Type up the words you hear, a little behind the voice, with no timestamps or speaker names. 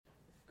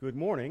Good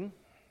morning.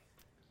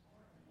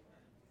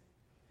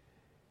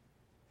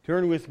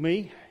 Turn with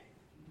me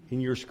in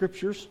your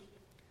scriptures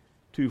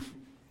to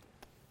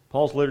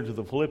Paul's letter to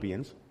the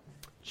Philippians,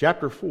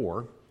 chapter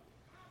 4,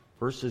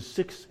 verses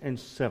 6 and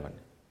 7.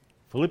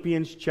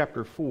 Philippians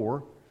chapter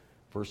 4,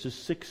 verses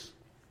 6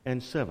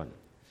 and 7.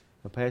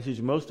 A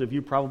passage most of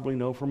you probably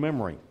know from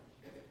memory.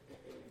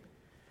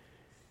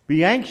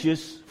 Be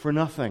anxious for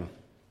nothing,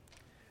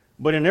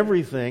 but in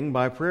everything,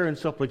 by prayer and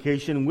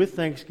supplication, with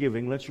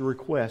thanksgiving, let your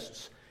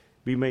requests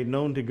be made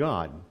known to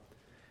God.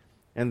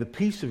 And the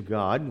peace of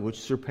God,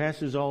 which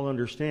surpasses all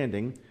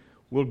understanding,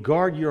 will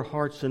guard your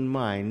hearts and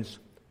minds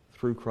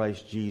through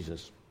Christ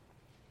Jesus.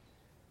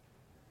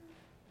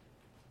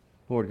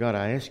 Lord God,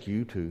 I ask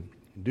you to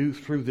do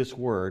through this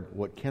word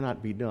what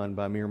cannot be done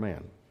by mere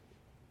man.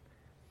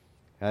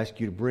 I ask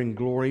you to bring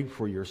glory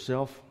for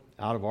yourself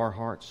out of our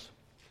hearts,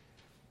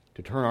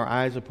 to turn our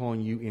eyes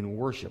upon you in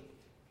worship,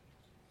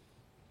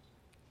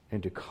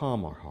 and to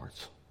calm our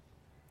hearts,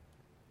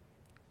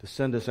 to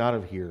send us out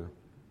of here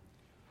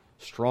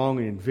strong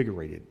and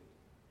invigorated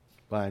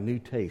by a new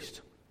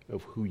taste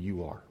of who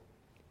you are.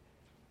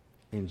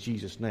 In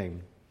Jesus'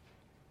 name,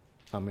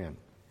 amen.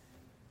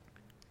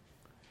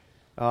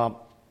 Got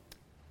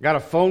a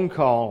phone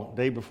call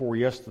day before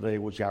yesterday,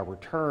 which I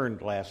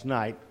returned last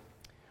night,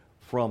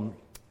 from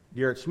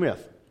Garrett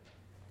Smith.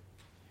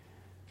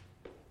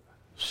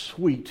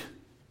 Sweet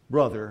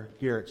brother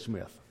Garrett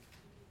Smith.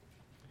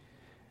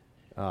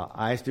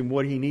 I asked him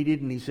what he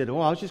needed, and he said, I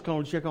was just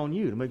going to check on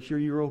you to make sure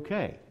you're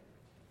okay.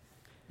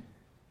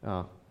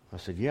 I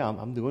said, yeah,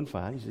 I'm doing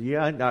fine. He said,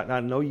 yeah, I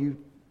know you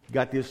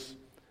got this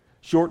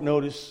short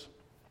notice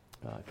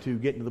to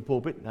get into the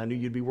pulpit. I knew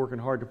you'd be working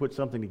hard to put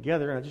something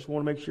together, and I just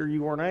want to make sure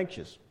you weren't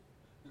anxious.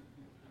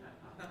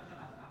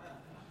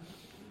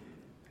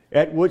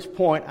 At which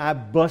point, I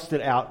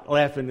busted out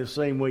laughing the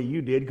same way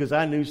you did, because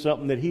I knew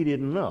something that he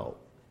didn't know.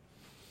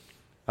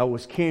 I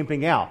was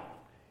camping out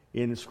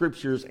in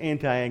Scripture's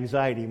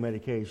anti-anxiety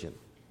medication.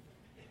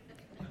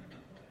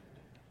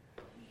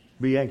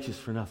 Be anxious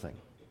for nothing.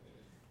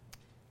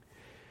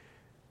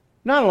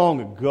 Not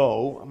long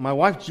ago, my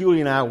wife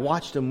Julie and I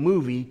watched a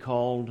movie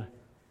called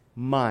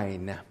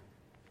Mine.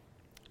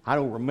 I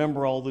don't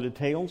remember all the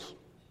details.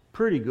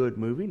 Pretty good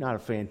movie. Not a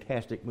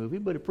fantastic movie,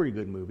 but a pretty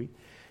good movie.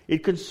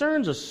 It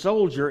concerns a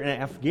soldier in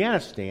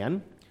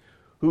Afghanistan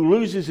who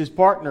loses his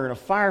partner in a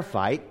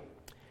firefight,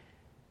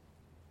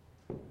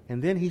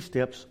 and then he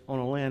steps on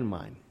a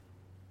landmine.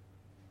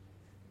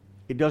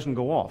 It doesn't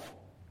go off.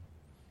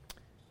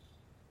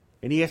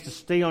 And he has to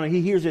stay on it.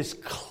 He hears this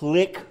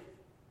click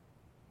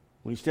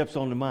when he steps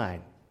on the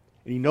mine.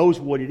 And he knows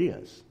what it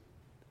is.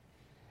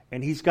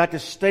 And he's got to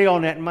stay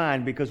on that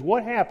mine, because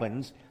what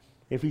happens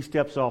if he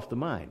steps off the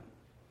mine?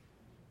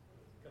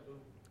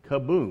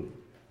 Kaboom. Kaboom.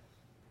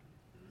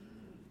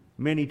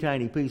 Many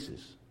tiny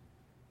pieces.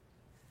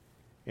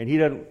 And he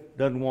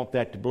doesn't want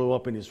that to blow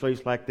up in his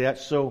face like that,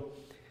 so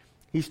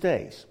he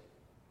stays.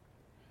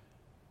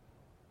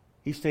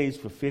 He stays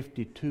for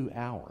 52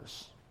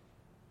 hours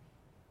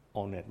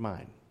on that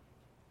mine.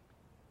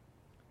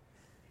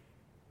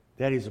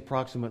 That is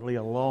approximately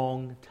a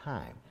long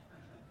time.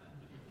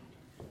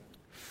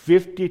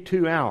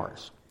 52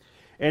 hours.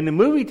 And the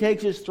movie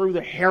takes us through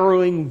the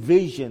harrowing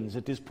visions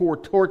that this poor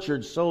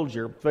tortured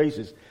soldier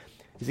faces,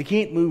 as he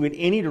can't move in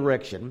any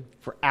direction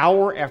for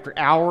hour after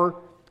hour,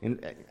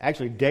 and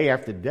actually day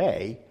after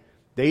day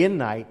and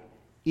night,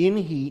 in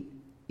heat,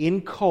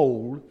 in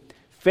cold,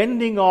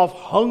 fending off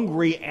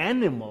hungry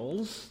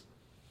animals.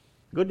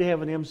 Good to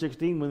have an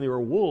M16 when there are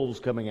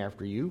wolves coming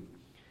after you.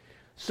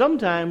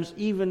 Sometimes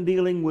even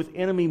dealing with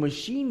enemy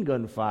machine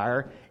gun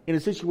fire in a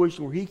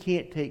situation where he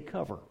can't take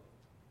cover.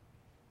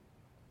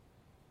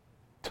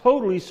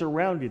 Totally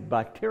surrounded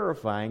by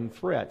terrifying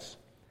threats,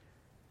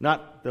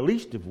 not the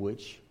least of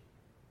which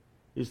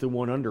is the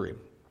one under him.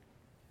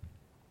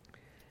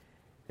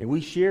 And we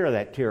share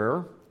that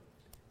terror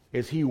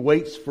as he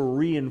waits for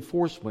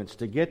reinforcements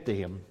to get to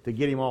him, to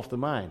get him off the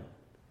mine.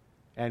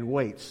 And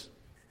waits,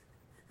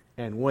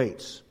 and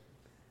waits,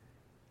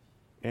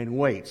 and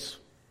waits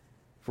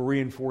for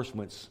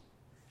reinforcements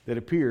that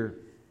appear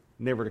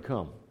never to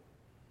come.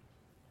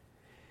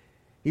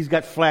 He's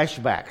got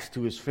flashbacks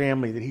to his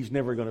family that he's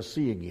never going to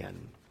see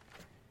again.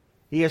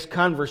 He has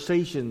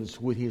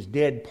conversations with his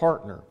dead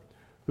partner,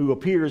 who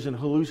appears in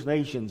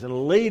hallucinations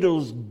and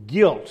ladles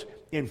guilt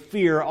and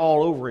fear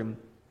all over him.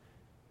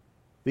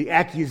 The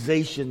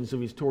accusations of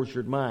his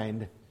tortured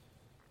mind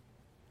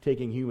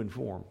taking human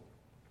form.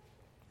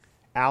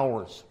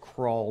 Hours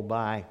crawl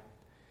by,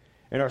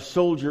 and our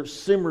soldier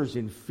simmers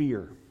in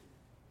fear,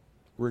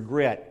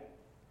 regret,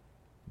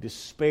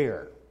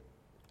 despair,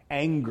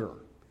 anger,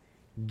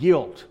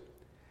 guilt,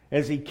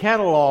 as he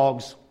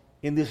catalogs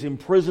in this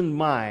imprisoned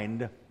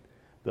mind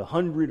the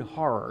 100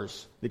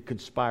 horrors that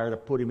conspire to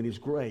put him in his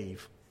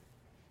grave.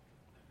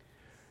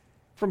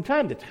 From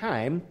time to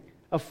time,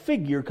 a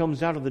figure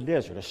comes out of the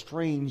desert, a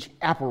strange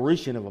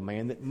apparition of a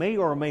man that may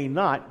or may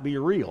not be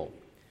real.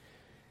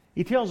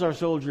 He tells our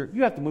soldier,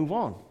 you have to move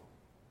on.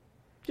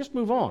 Just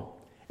move on.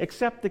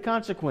 Accept the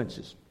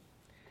consequences.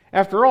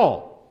 After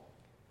all,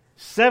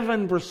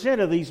 7%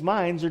 of these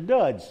minds are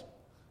duds.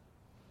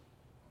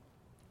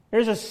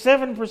 There's a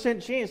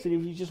 7% chance that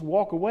if you just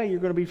walk away, you're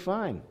going to be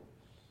fine.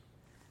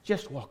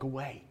 Just walk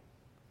away.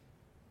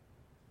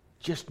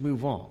 Just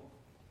move on.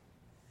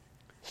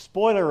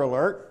 Spoiler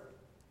alert,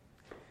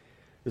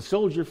 the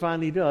soldier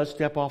finally does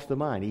step off the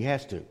mine. He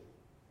has to.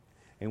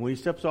 And when he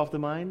steps off the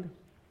mine,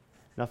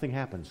 nothing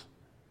happens.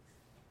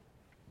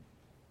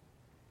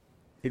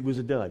 It was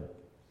a dud.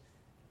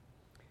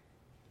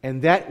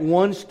 And that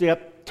one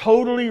step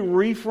totally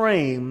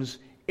reframes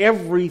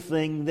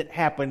everything that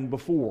happened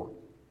before.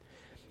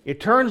 It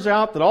turns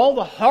out that all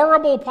the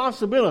horrible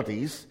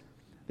possibilities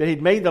that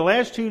had made the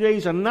last 2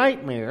 days a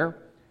nightmare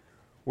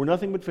were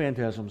nothing but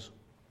phantasms.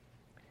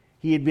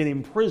 He had been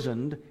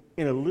imprisoned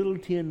in a little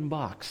tin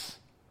box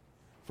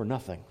for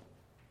nothing.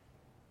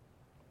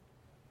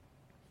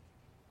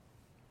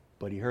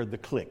 But he heard the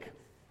click.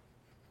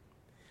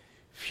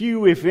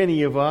 Few, if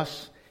any, of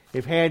us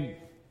have had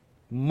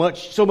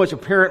so much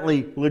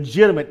apparently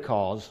legitimate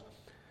cause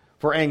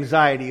for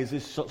anxiety as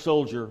this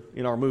soldier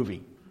in our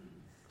movie,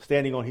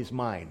 standing on his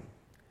mine.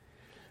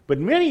 But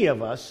many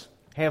of us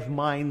have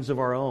minds of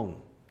our own,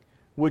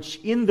 which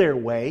in their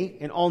way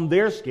and on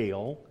their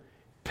scale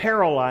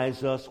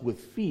paralyze us with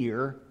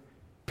fear,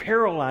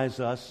 paralyze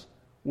us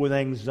with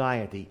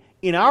anxiety.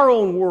 In our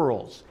own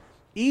worlds,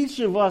 each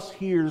of us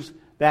hears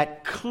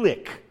that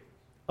click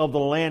of the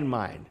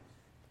landmine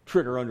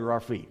trigger under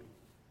our feet.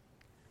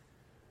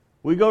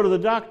 We go to the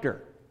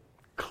doctor,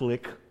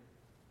 click.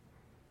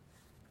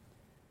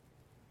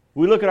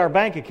 We look at our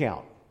bank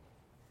account,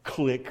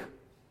 click.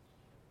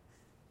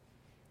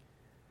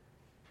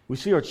 We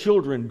see our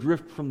children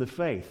drift from the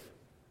faith,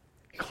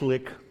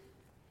 click.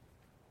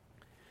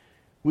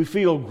 We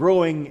feel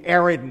growing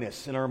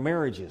aridness in our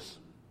marriages,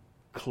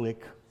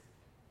 click.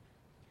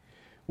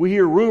 We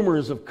hear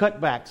rumors of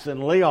cutbacks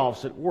and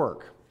layoffs at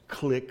work,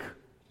 click.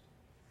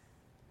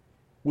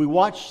 We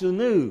watch the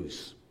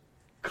news,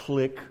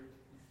 click.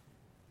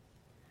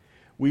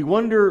 We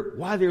wonder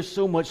why there's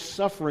so much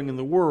suffering in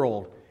the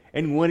world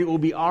and when it will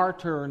be our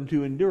turn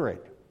to endure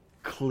it,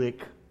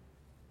 click.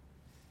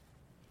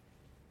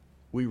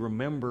 We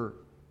remember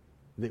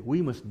that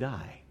we must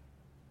die,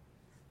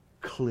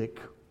 click.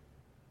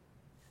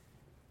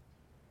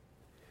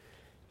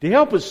 To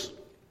help us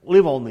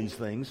live on these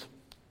things,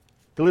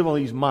 to live on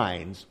these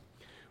minds,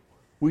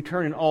 we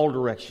turn in all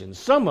directions.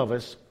 Some of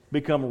us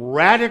become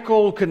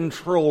radical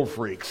control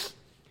freaks,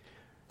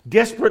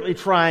 desperately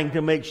trying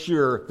to make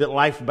sure that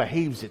life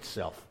behaves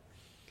itself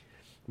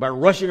by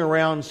rushing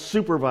around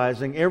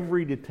supervising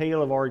every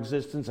detail of our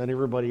existence and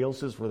everybody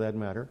else's for that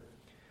matter,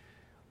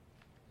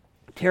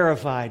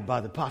 terrified by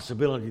the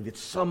possibility that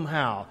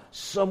somehow,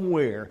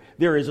 somewhere,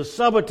 there is a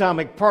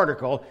subatomic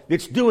particle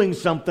that's doing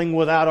something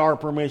without our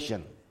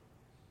permission.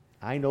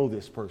 I know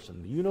this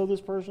person. Do you know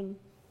this person?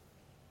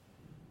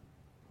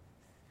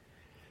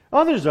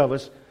 Others of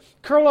us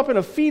curl up in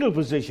a fetal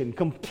position,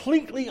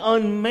 completely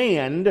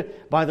unmanned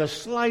by the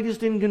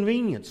slightest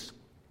inconvenience,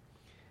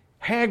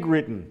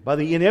 hag-ridden by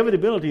the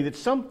inevitability that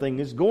something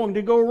is going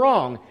to go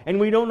wrong, and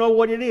we don't know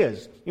what it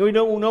is, and we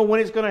don't know when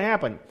it's going to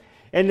happen,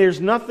 and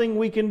there's nothing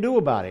we can do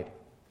about it.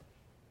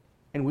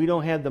 And we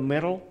don't have the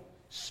mental,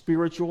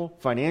 spiritual,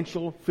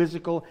 financial,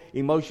 physical,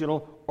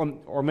 emotional,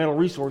 or mental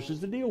resources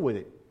to deal with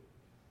it.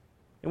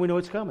 And we know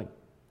it's coming,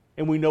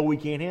 and we know we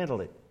can't handle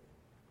it.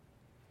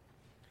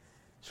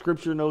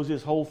 Scripture knows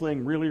this whole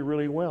thing really,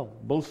 really well,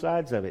 both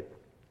sides of it.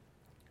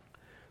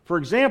 For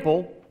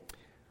example,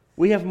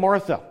 we have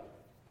Martha.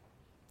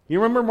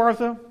 You remember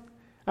Martha?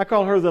 I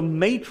call her the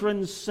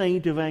matron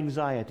saint of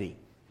anxiety.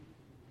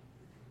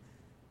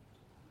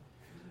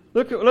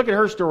 Look at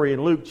her story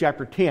in Luke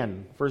chapter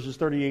 10, verses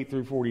 38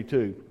 through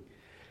 42.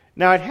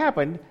 Now it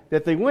happened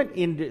that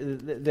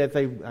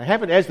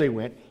as they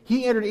went,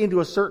 he entered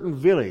into a certain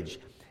village,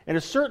 and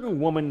a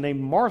certain woman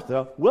named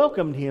Martha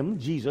welcomed him,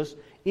 Jesus,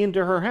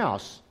 into her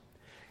house.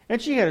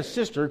 And she had a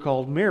sister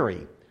called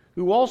Mary,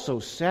 who also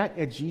sat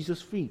at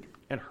Jesus' feet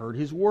and heard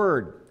his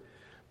word.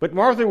 But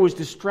Martha was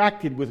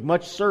distracted with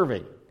much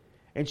serving,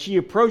 and she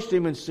approached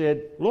him and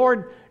said,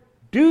 "Lord,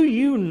 do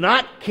you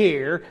not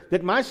care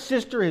that my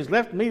sister has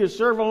left me to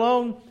serve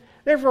alone?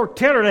 Therefore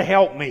tell her to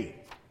help me."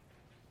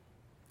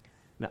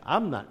 Now,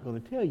 I'm not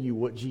going to tell you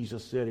what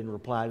Jesus said in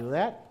reply to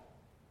that.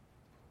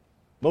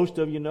 Most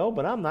of you know,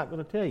 but I'm not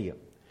going to tell you.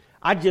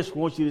 I just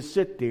want you to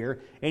sit there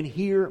and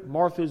hear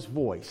Martha's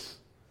voice.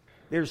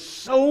 There's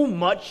so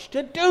much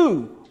to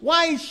do.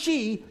 Why is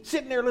she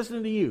sitting there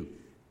listening to you?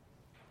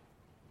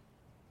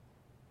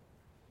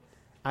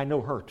 I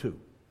know her too.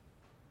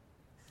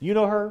 You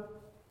know her?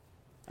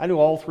 I know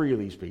all three of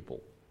these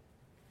people.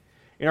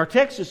 In our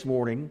text this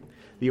morning,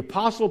 the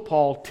Apostle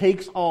Paul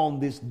takes on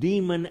this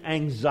demon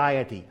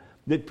anxiety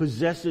that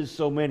possesses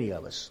so many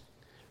of us,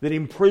 that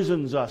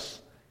imprisons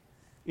us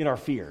in our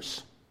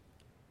fears,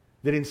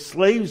 that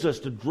enslaves us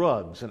to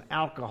drugs and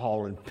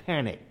alcohol and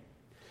panic,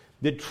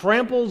 that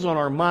tramples on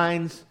our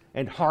minds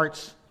and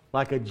hearts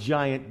like a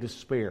giant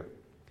despair.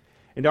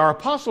 And our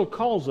apostle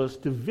calls us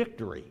to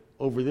victory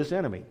over this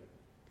enemy.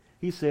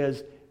 He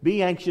says,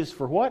 be anxious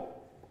for what?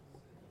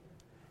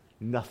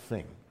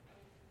 Nothing.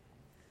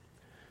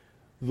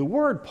 The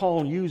word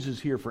Paul uses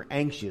here for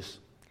anxious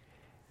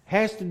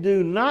has to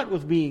do not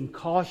with being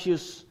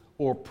cautious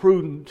or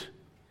prudent,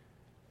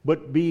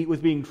 but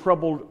with being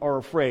troubled or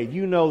afraid.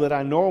 You know that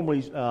I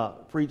normally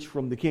preach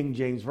from the King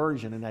James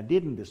Version, and I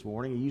didn't this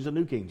morning. I use a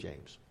New King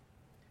James.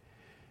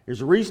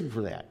 There's a reason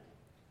for that.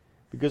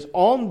 Because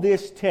on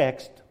this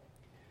text,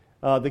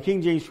 the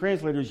King James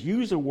translators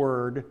use a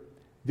word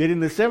that in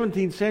the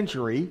 17th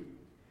century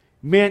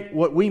meant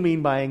what we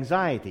mean by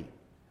anxiety.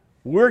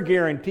 We're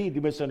guaranteed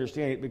to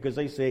misunderstand it because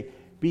they say,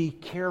 be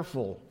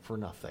careful for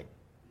nothing.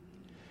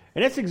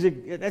 And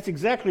that's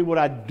exactly what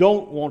I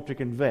don't want to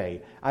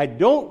convey. I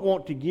don't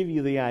want to give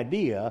you the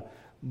idea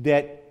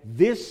that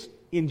this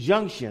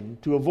injunction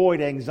to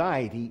avoid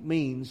anxiety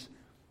means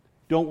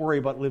don't worry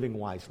about living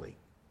wisely.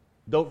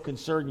 Don't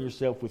concern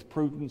yourself with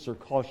prudence or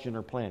caution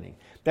or planning.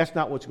 That's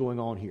not what's going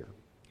on here.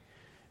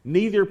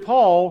 Neither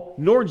Paul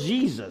nor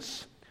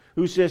Jesus,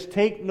 who says,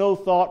 take no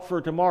thought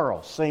for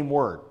tomorrow, same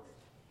word.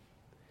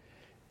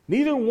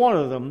 Neither one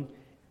of them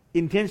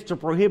intends to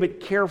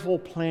prohibit careful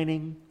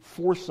planning,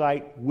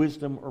 foresight,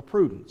 wisdom, or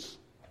prudence.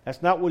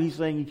 That's not what he's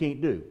saying you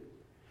can't do.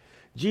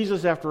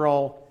 Jesus, after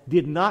all,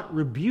 did not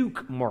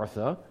rebuke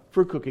Martha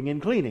for cooking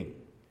and cleaning.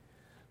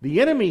 The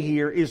enemy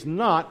here is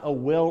not a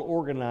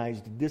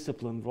well-organized,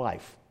 disciplined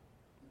life.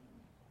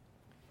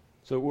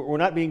 So we're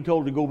not being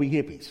told to go be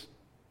hippies.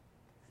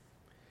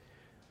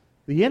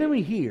 The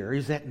enemy here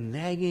is that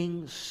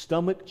nagging,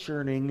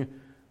 stomach-churning,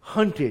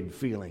 hunted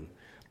feeling.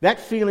 That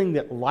feeling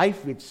that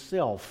life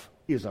itself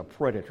is a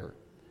predator.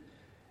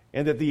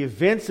 And that the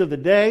events of the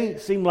day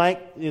seem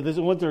like the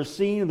ones that are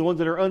seen and the ones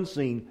that are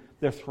unseen,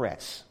 they're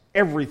threats.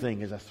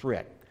 Everything is a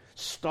threat.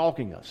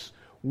 Stalking us,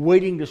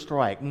 waiting to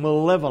strike,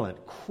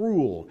 malevolent,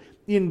 cruel,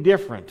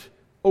 indifferent,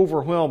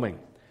 overwhelming.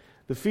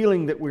 The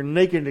feeling that we're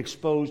naked and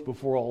exposed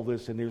before all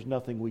this and there's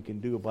nothing we can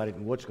do about it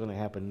and what's going to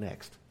happen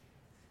next.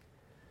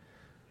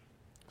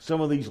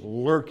 Some of these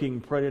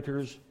lurking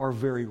predators are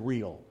very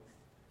real.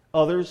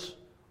 Others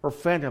are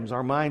phantoms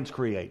our minds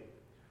create.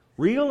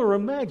 Real or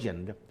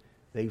imagined,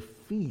 they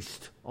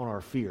feast on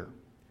our fear.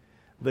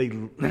 They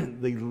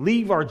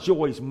leave our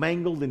joys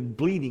mangled and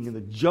bleeding in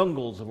the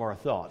jungles of our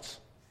thoughts.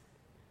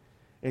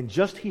 And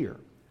just here,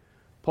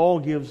 Paul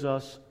gives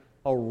us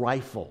a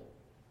rifle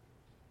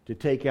to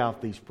take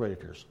out these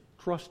predators.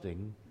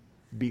 Trusting,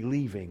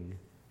 believing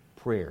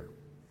prayer.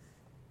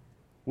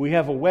 We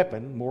have a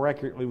weapon, more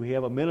accurately, we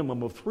have a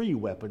minimum of 3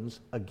 weapons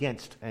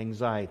against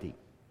anxiety.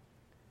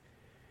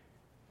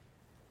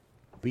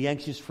 Be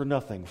anxious for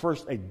nothing.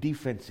 First, a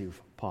defensive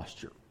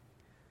posture.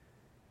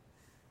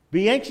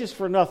 Be anxious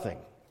for nothing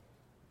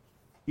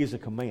is a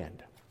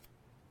command.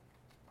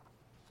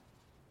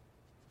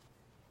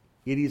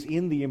 It is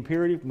in the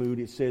imperative mood.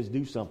 It says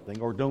do something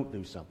or don't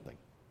do something.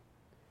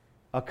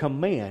 A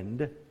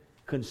command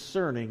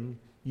concerning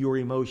your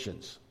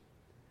emotions.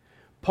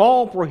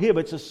 Paul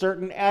prohibits a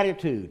certain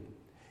attitude.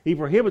 He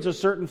prohibits a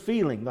certain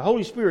feeling. The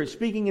Holy Spirit,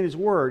 speaking in His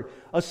Word,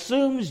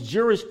 assumes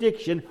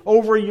jurisdiction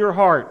over your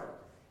heart,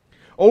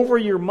 over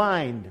your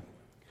mind,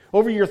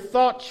 over your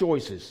thought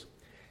choices.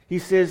 He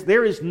says,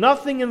 there is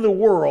nothing in the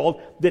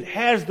world that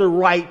has the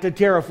right to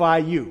terrify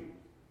you.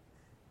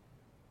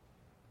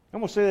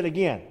 I'm going to say that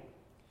again.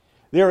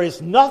 There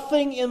is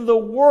nothing in the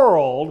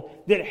world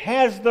that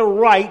has the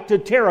right to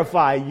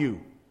terrify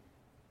you.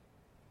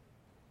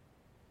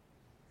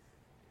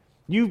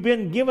 You've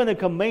been given a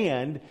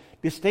command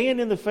to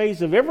stand in the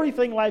face of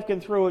everything life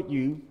can throw at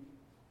you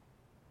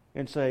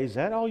and say, is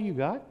that all you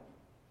got?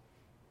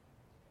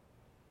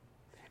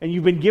 And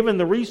you've been given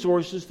the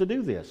resources to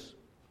do this.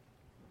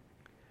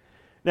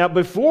 Now,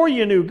 before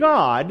you knew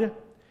God,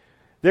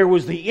 there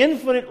was the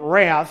infinite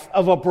wrath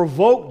of a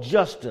provoked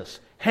justice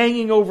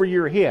hanging over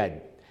your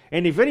head.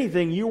 And if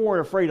anything, you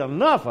weren't afraid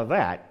enough of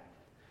that.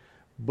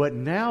 But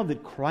now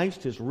that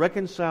Christ has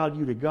reconciled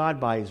you to God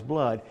by His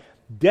blood,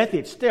 death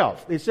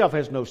itself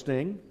has no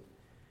sting.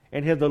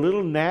 And have the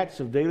little gnats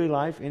of daily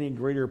life any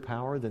greater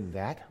power than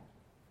that?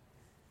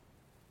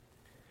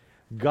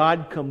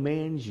 God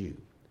commands you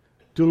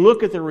to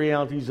look at the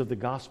realities of the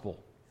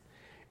gospel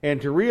and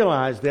to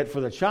realize that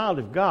for the child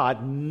of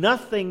God,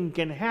 nothing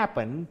can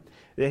happen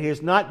that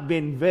has not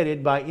been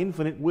vetted by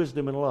infinite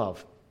wisdom and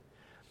love.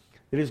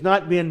 It has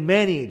not been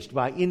managed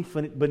by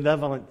infinite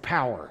benevolent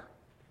power.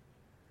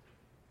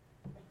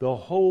 The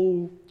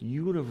whole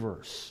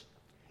universe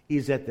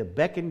is at the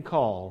beck and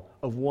call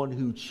of one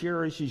who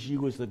cherishes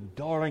you as the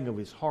darling of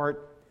His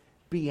heart.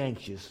 Be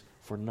anxious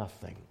for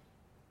nothing.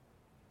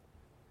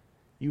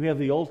 You have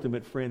the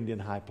ultimate friend in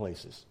high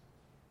places.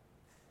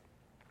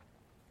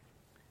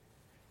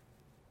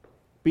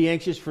 Be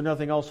anxious for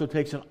nothing also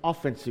takes an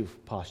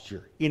offensive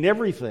posture. In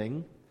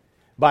everything,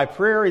 by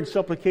prayer and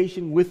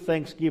supplication with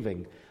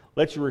thanksgiving,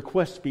 let your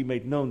requests be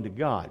made known to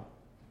God.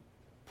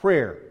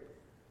 Prayer,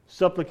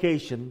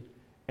 supplication,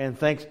 and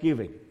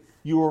thanksgiving.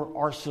 Your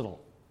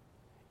arsenal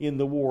in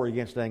the war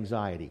against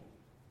anxiety.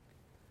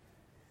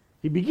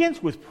 He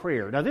begins with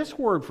prayer. Now, this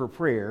word for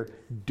prayer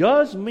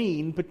does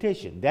mean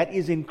petition. That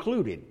is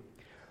included.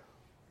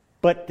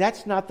 But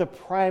that's not the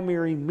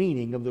primary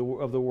meaning of the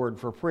word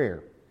for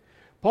prayer.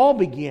 Paul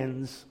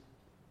begins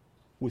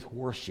with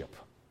worship,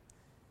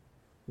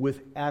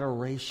 with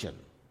adoration.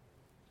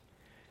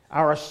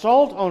 Our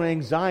assault on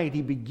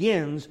anxiety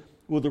begins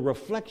with a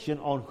reflection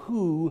on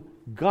who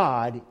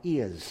God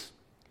is.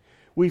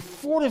 We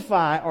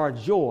fortify our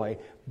joy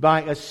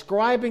by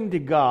ascribing to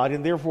God,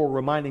 and therefore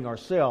reminding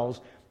ourselves,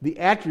 the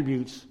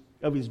attributes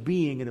of His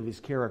being and of His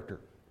character.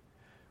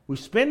 We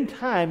spend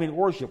time in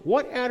worship.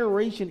 What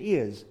adoration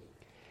is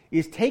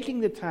taking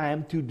the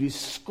time to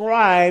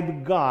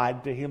describe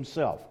God to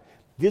Himself.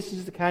 This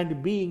is the kind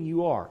of being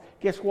you are.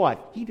 Guess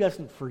what? He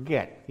doesn't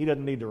forget. He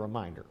doesn't need a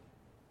reminder.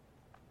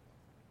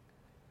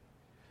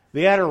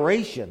 The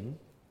adoration,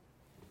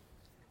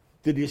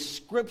 the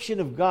description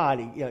of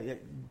God,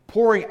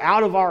 pouring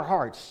out of our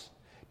hearts,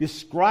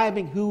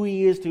 describing who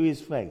He is to His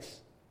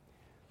face.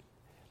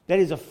 That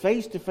is a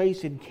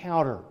face-to-face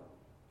encounter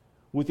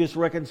with this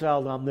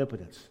reconciled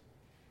omnipotence,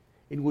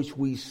 in which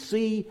we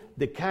see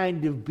the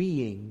kind of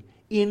being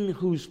in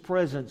whose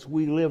presence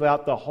we live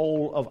out the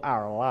whole of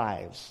our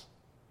lives.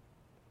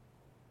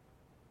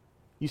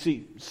 You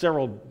see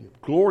several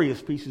glorious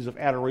pieces of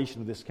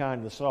adoration of this kind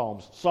in the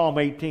Psalms. Psalm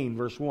 18,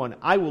 verse 1,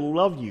 I will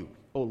love you,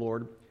 O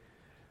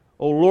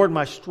Lord,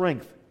 my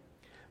strength.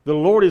 The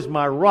Lord is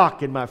my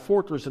rock and my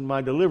fortress and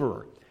my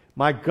deliverer,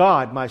 my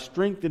God, my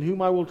strength in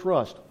whom I will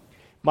trust,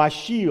 my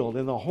shield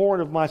and the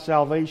horn of my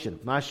salvation,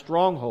 my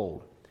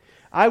stronghold.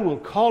 I will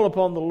call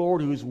upon the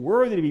Lord who is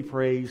worthy to be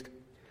praised.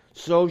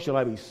 So shall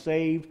I be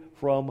saved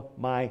from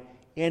my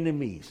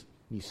enemies.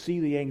 You see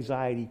the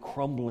anxiety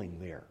crumbling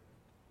there.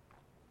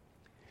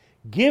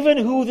 Given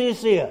who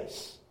this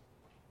is,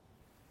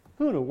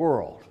 who in the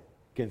world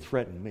can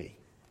threaten me?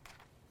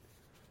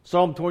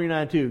 Psalm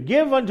 29:2.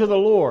 Give unto the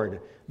Lord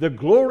the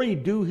glory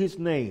due His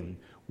name.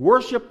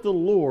 Worship the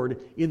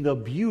Lord in the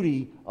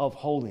beauty of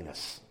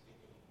holiness.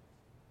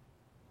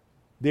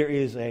 There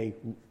is a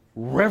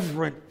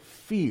reverent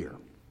fear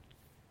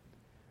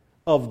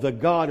of the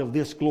God of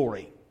this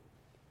glory,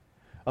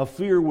 a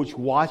fear which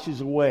washes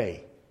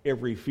away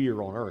every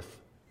fear on earth.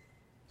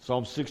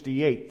 Psalm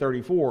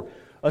 68:34.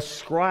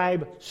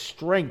 Ascribe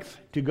strength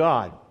to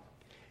God.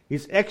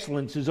 His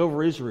excellence is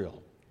over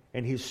Israel,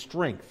 and His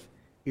strength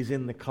is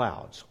in the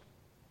clouds.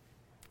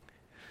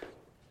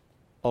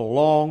 A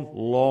long,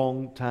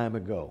 long time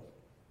ago,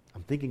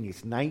 I'm thinking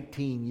it's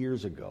 19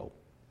 years ago,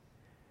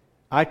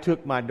 I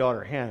took my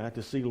daughter Hannah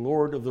to see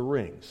Lord of the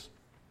Rings.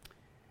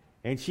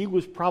 And she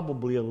was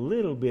probably a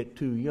little bit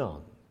too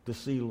young to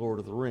see Lord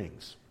of the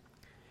Rings.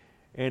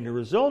 And the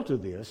result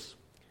of this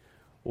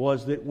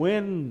was that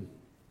when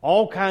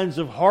all kinds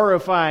of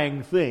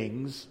horrifying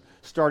things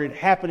started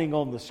happening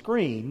on the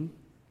screen,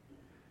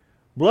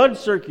 blood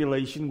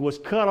circulation was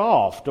cut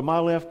off to my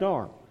left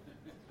arm.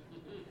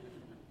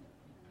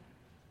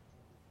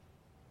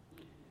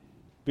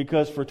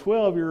 Because for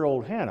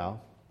 12-year-old Hannah,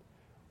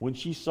 when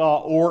she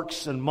saw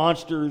orcs and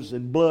monsters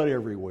and blood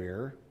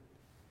everywhere,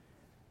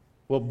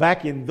 well,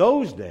 back in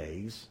those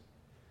days,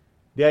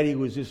 Daddy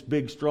was this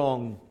big,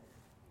 strong,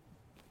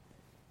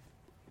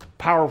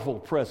 powerful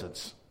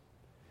presence.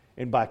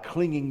 And by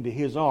clinging to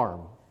his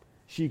arm,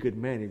 she could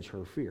manage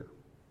her fear.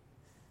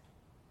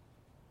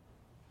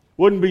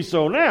 Wouldn't be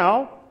so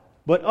now,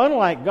 but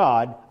unlike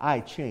God,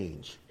 I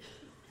change.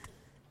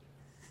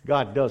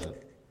 God doesn't.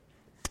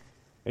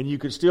 And you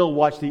can still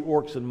watch the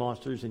orcs and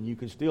monsters, and you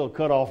can still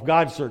cut off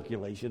God's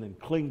circulation and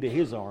cling to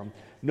His arm,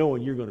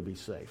 knowing you're going to be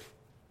safe.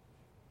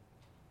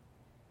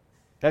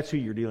 That's who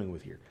you're dealing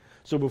with here.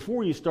 So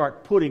before you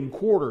start putting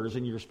quarters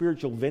in your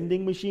spiritual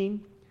vending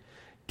machine,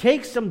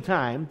 take some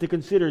time to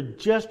consider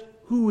just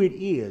who it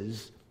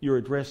is you're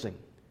addressing.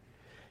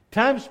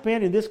 Time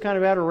spent in this kind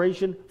of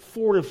adoration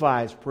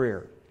fortifies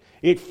prayer.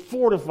 It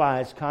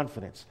fortifies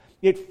confidence.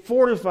 It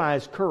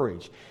fortifies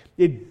courage.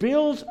 It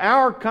builds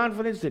our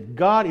confidence that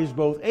God is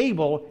both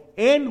able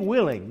and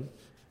willing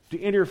to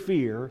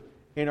interfere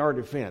in our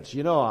defense.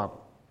 You know,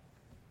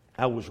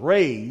 I was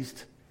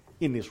raised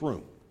in this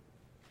room.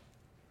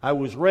 I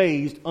was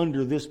raised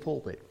under this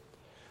pulpit.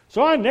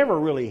 So I never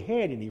really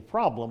had any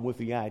problem with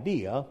the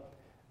idea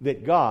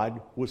that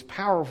God was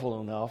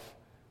powerful enough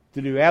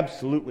to do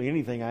absolutely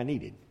anything I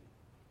needed.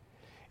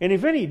 And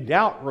if any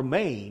doubt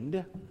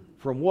remained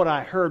from what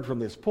I heard from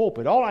this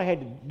pulpit, all I had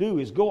to do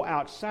is go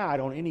outside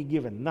on any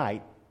given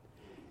night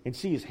and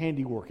see His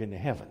handiwork in the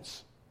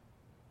heavens.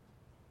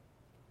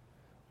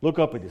 Look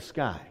up at the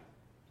sky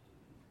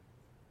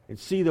and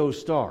see those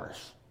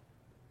stars,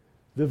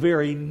 the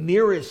very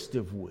nearest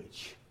of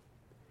which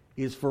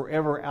is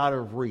forever out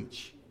of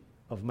reach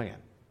of man.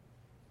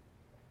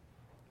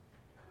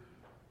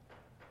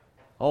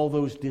 All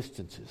those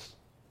distances,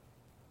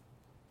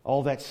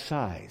 all that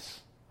size,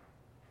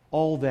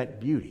 all that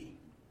beauty,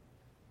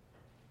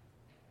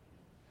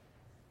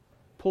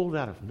 pulled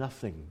out of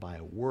nothing by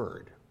a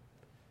word.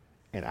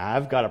 And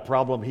I've got a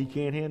problem He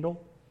can't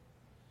handle?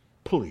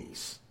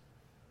 Please.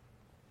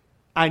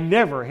 I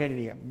never had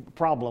any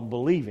problem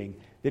believing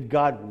that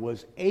God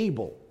was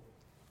able.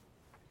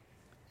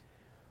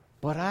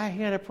 But I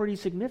had a pretty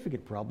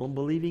significant problem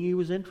believing He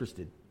was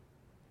interested.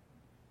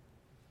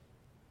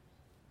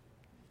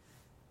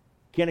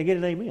 Can I get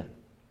an amen?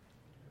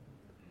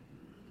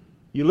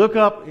 You look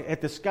up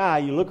at the sky,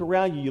 you look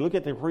around you, you look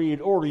at the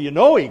created order, you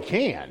know He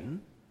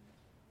can.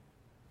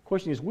 The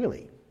question is, will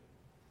He?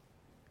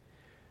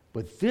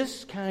 But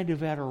this kind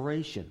of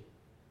adoration,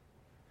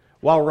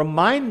 while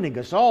reminding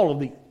us all of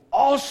the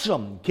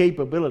awesome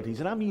capabilities,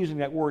 and I'm using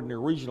that word in the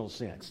original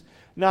sense,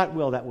 not,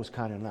 well, that was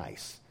kind of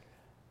nice.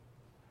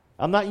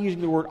 I'm not using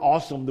the word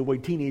awesome the way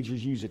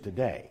teenagers use it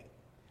today.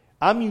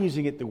 I'm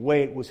using it the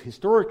way it was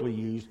historically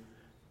used,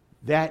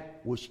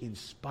 that which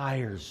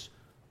inspires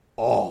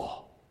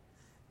awe.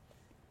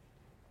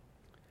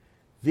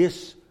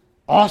 This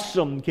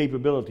awesome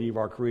capability of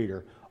our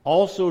Creator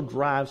also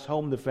drives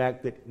home the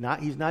fact that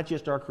He's not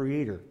just our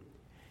Creator,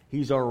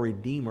 He's our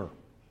Redeemer.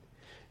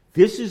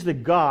 This is the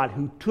God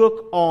who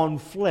took on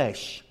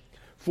flesh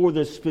for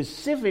the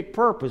specific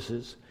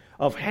purposes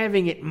of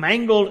having it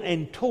mangled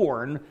and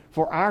torn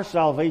for our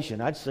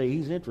salvation. I'd say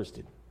He's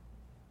interested.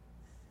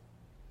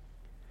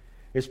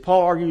 As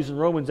Paul argues in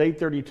Romans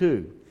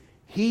 8:32,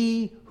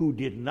 He who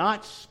did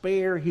not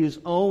spare His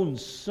own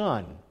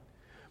Son,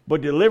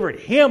 but delivered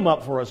Him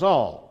up for us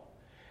all,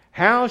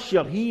 how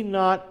shall He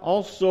not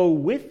also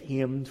with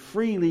Him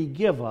freely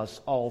give us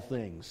all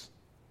things?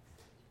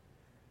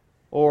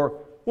 Or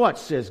what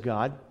says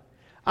God?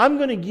 I'm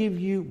going to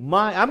give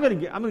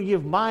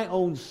my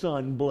own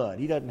Son blood.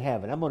 He doesn't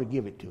have it. I'm going to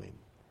give it to Him.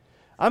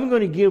 I'm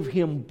going to give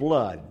Him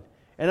blood,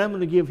 and I'm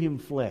going to give Him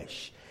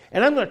flesh.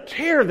 And I'm going to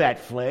tear that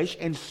flesh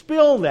and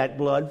spill that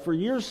blood for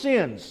your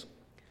sins.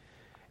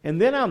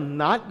 And then I'm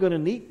not going to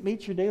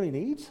meet your daily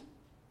needs?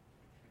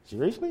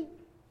 Seriously?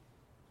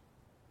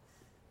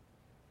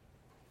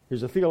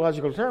 Here's a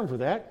theological term for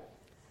that.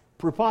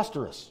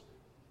 Preposterous.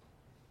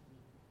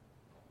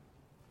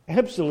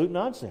 Absolute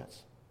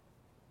nonsense.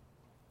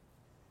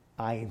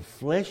 I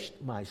enfleshed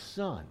my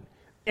Son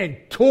and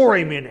tore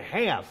Him in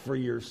half for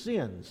your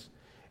sins.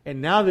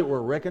 And now that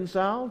we're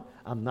reconciled,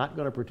 I'm not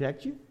going to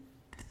protect you?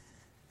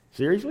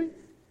 Seriously?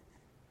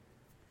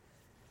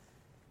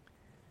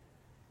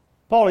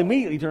 Paul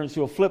immediately turns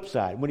to a flip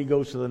side when he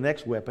goes to the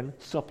next weapon,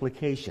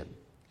 supplication.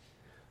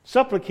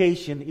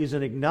 Supplication is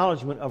an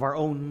acknowledgement of our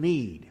own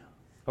need,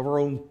 of our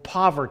own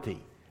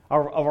poverty,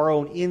 of our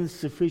own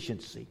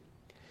insufficiency.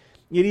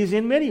 It is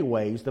in many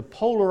ways the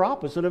polar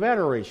opposite of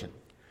adoration.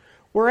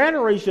 Where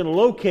adoration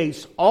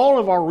locates all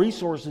of our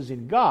resources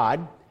in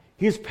God,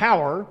 His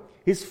power,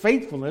 His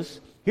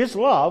faithfulness, His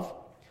love,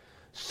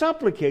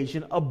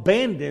 supplication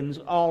abandons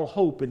all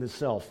hope in the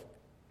self.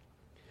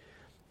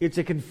 It's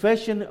a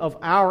confession of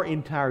our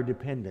entire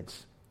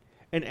dependence,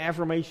 an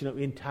affirmation of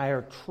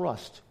entire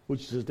trust,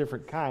 which is a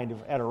different kind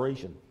of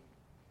adoration.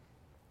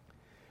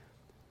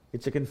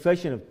 It's a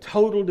confession of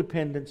total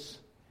dependence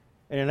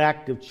and an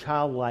act of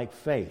childlike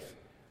faith.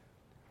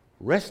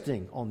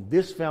 Resting on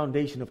this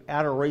foundation of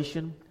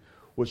adoration,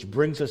 which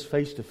brings us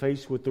face to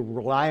face with the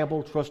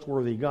reliable,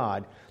 trustworthy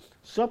God,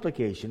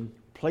 supplication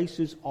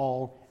places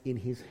all in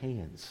His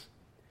hands.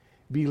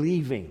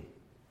 Believing,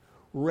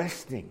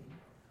 resting,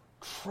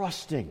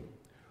 trusting,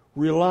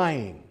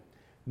 relying,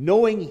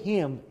 knowing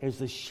Him as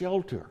the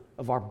shelter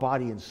of our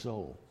body and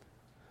soul.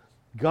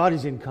 God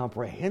is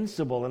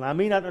incomprehensible, and I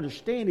may not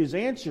understand His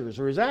answers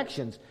or His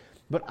actions,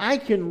 but I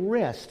can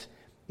rest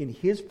in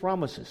His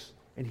promises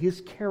and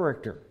His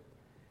character.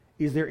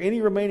 Is there any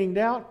remaining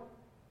doubt?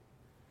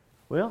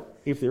 Well,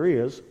 if there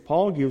is,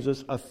 Paul gives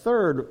us a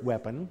third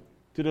weapon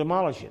to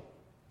demolish it.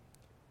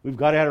 We've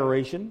got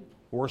adoration,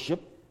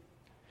 worship.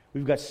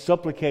 We've got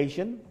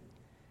supplication.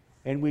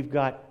 And we've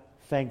got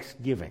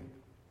thanksgiving.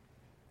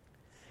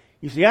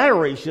 You see,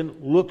 adoration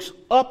looks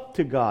up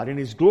to God in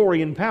His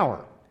glory and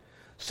power.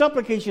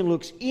 Supplication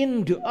looks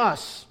into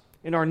us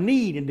in our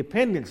need and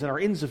dependence and our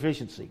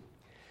insufficiency.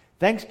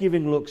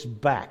 Thanksgiving looks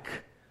back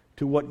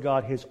to what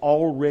God has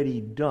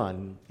already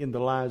done in the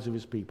lives of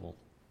His people.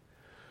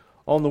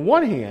 On the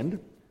one hand,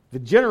 the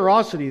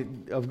generosity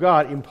of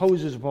God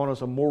imposes upon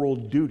us a moral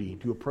duty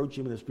to approach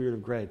Him in a spirit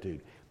of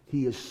gratitude.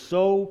 He is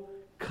so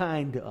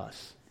kind to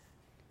us.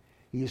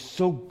 He is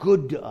so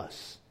good to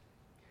us.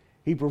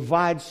 He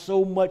provides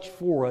so much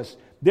for us.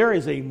 There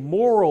is a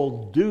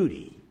moral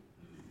duty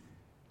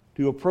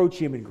to approach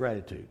Him in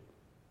gratitude.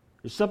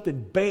 There's something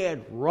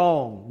bad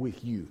wrong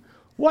with you.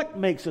 What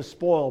makes a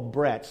spoiled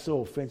brat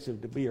so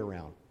offensive to be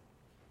around?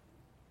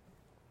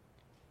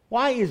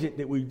 Why is it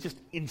that we just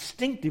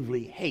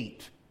instinctively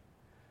hate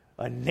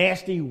a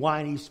nasty,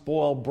 whiny,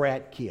 spoiled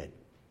brat kid?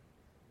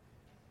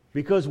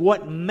 Because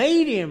what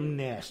made him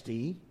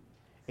nasty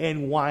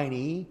and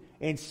whiny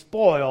and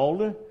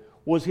spoiled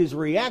was his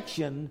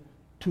reaction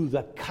to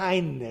the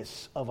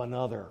kindness of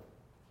another.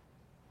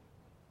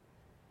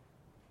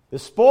 The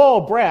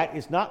spoiled brat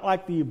is not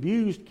like the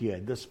abused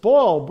kid. The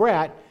spoiled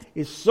brat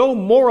is so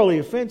morally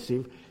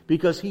offensive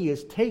because he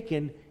has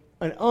taken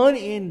an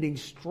unending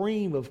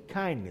stream of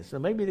kindness. Now,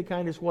 maybe the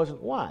kindness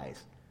wasn't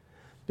wise,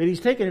 but he's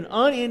taken an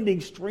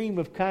unending stream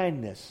of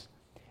kindness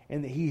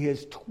and that he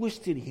has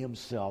twisted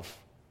himself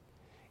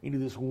into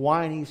this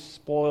whiny,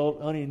 spoiled,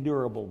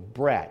 unendurable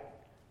brat,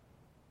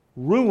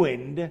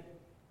 ruined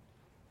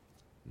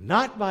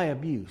not by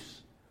abuse,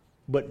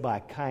 but by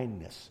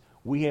kindness.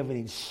 We have an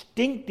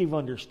instinctive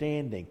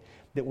understanding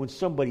that when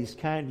somebody's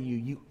kind to you,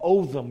 you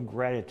owe them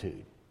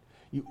gratitude.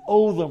 You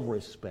owe them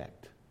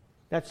respect.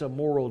 That's a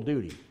moral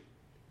duty.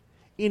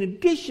 In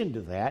addition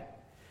to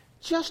that,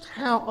 just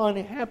how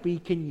unhappy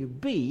can you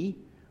be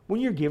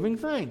when you're giving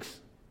thanks?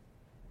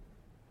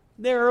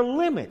 There are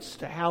limits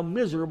to how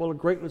miserable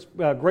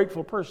a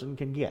grateful person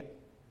can get.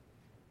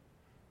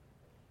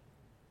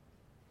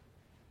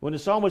 When the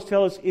psalmist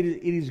tells us it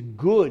is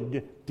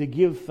good to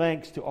give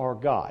thanks to our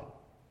God,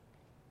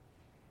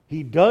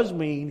 he does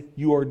mean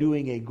you are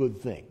doing a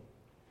good thing.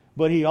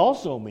 But he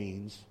also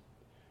means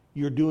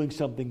you're doing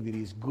something that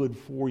is good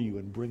for you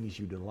and brings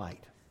you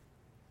delight.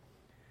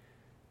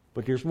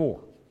 But there's more.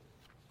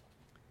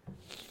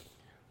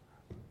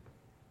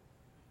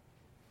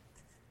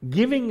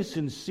 Giving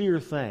sincere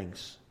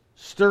thanks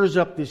stirs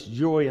up this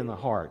joy in the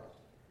heart.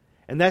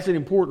 And that's an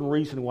important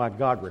reason why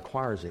God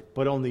requires it.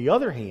 But on the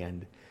other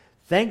hand,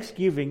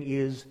 thanksgiving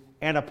is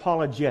an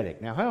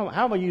apologetic. Now, how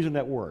am I using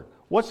that word?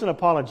 What's an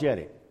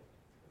apologetic?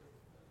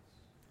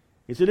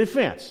 It's a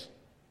defense.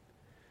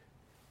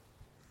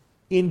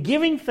 In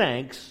giving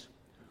thanks,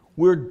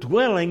 we're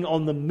dwelling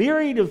on the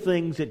myriad of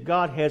things that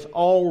God has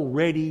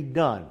already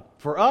done.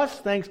 For us,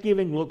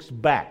 thanksgiving looks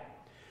back.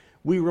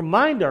 We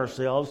remind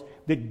ourselves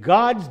that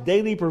God's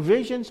daily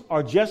provisions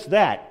are just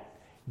that,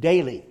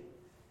 daily.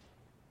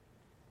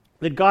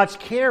 That God's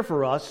care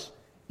for us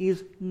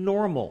is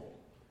normal,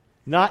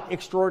 not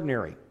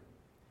extraordinary.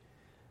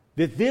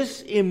 That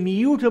this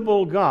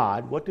immutable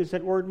God, what does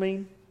that word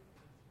mean?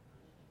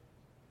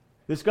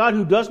 This God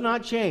who does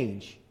not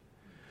change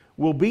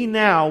will be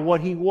now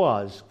what He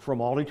was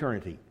from all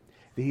eternity.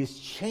 That His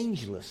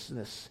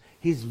changelessness,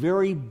 His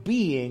very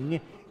being,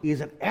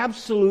 is an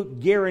absolute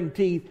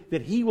guarantee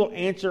that He will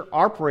answer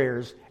our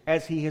prayers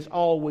as He has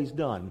always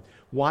done,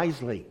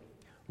 wisely,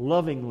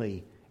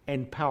 lovingly,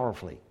 and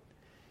powerfully.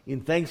 In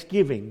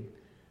thanksgiving,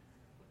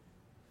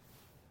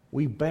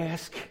 we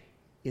bask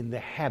in the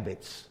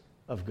habits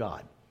of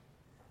God.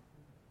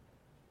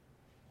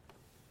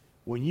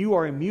 When you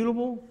are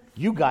immutable,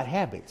 you got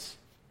habits.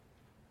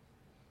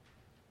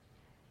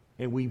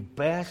 And we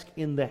bask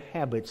in the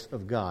habits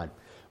of God.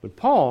 But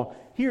Paul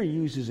here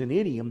uses an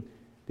idiom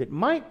that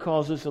might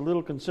cause us a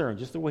little concern,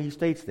 just the way he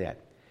states that.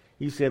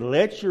 He said,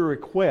 let your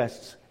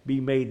requests be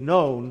made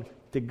known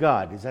to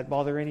God. Does that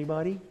bother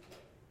anybody?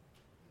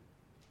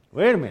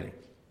 Wait a minute.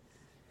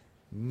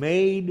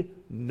 Made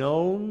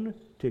known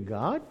to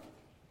God?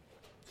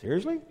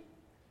 Seriously?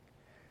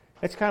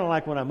 That's kind of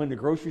like when I'm in the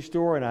grocery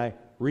store and I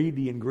read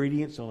the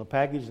ingredients on a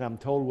package and I'm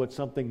told what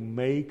something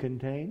may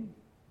contain.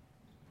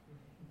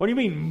 What do you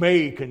mean,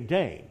 may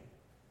contain?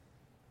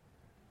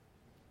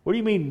 What do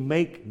you mean,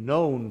 make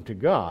known to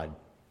God?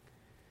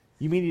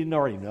 You mean He didn't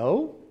already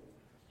know?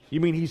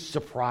 You mean He's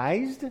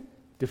surprised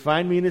to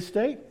find me in this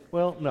state?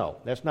 Well, no,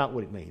 that's not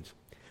what it means.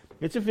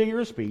 It's a figure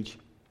of speech.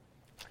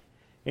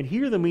 And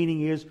here the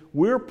meaning is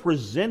we're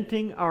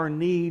presenting our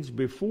needs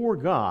before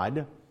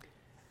God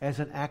as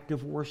an act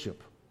of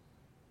worship.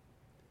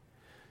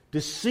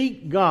 To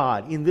seek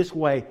God in this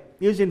way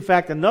is in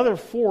fact another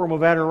form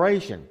of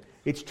adoration.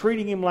 It's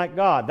treating Him like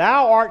God.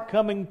 Thou art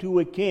coming to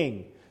a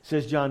king,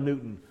 says John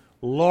Newton.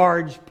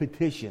 Large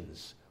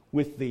petitions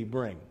with thee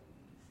bring.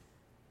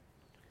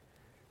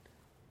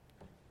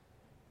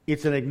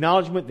 It's an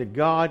acknowledgement that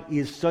God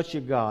is such a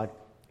God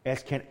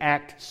as can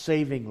act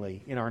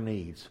savingly in our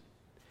needs.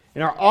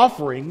 In our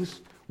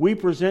offerings, we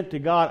present to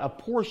God a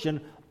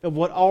portion of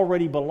what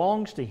already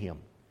belongs to Him.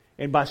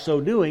 And by so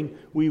doing,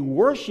 we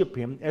worship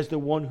Him as the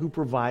one who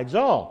provides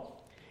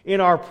all. In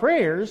our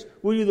prayers,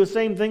 we do the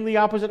same thing the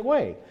opposite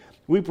way.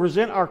 We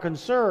present our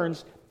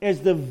concerns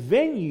as the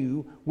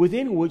venue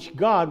within which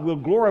God will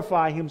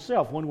glorify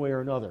Himself one way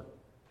or another.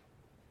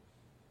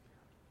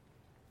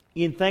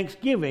 In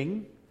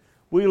thanksgiving,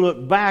 we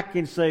look back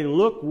and say,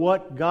 look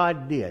what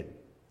God did.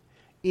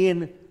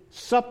 In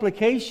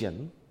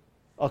supplication,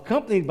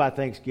 accompanied by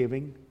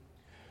thanksgiving,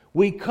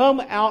 we come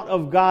out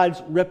of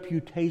God's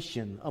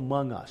reputation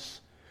among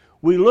us.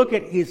 We look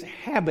at His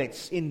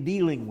habits in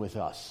dealing with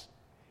us.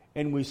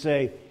 And we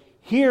say,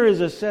 here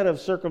is a set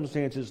of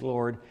circumstances,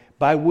 Lord,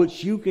 by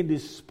which you can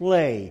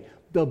display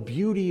the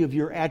beauty of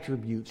your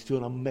attributes to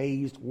an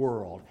amazed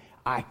world.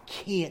 I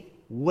can't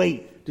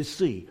wait to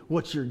see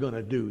what you're going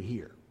to do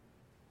here.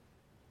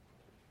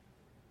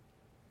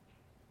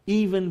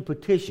 Even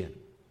petition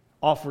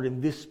offered in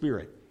this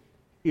spirit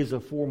is a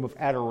form of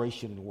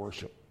adoration and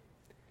worship.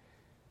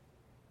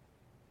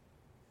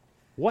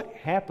 What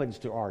happens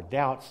to our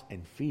doubts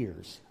and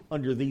fears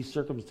under these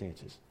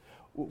circumstances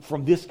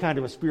from this kind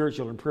of a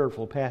spiritual and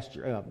prayerful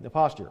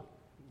posture?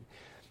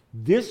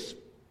 This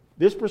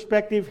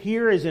perspective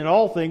here, as in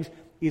all things,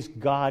 is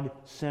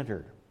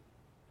God-centered.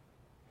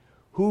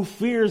 Who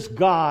fears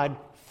God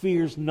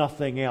fears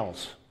nothing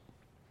else.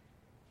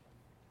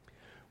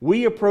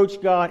 We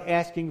approach God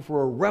asking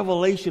for a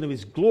revelation of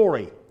His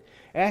glory,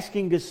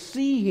 asking to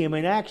see Him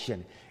in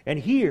action. And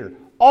here,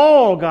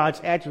 all God's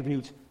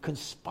attributes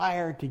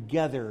conspire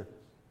together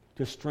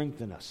to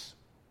strengthen us.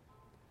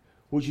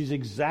 which is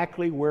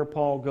exactly where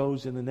Paul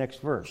goes in the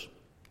next verse.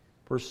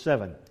 Verse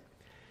 7.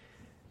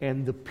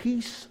 And the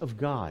peace of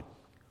God,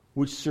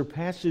 which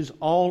surpasses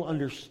all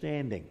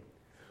understanding,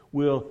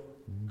 will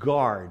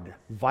guard,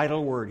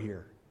 vital word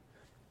here,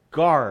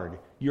 guard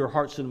your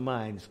hearts and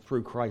minds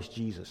through Christ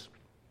Jesus.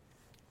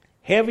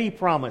 Heavy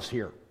promise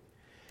here.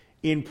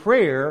 In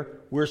prayer,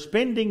 we're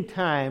spending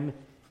time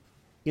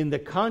in the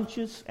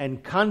conscious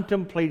and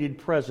contemplated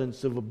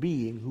presence of a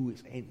being who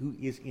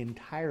is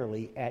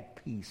entirely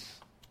at peace.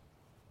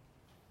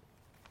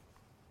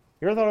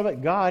 You ever thought about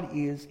it? God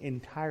is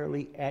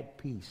entirely at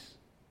peace.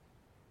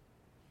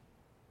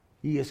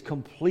 He is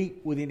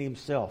complete within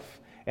himself,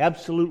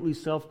 absolutely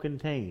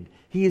self-contained.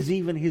 He is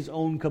even his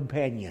own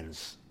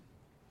companions.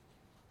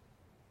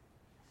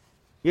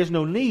 He has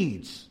no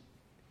needs.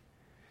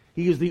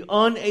 He is the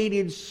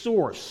unaided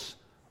source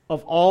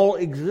of all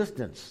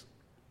existence.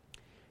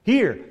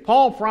 Here,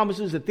 Paul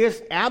promises that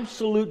this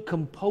absolute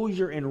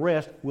composure and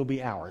rest will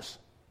be ours.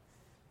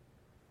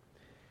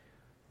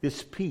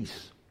 This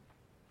peace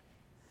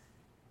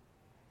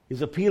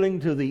is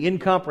appealing to the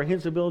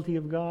incomprehensibility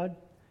of God,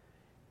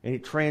 and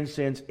it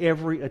transcends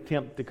every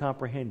attempt to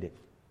comprehend it.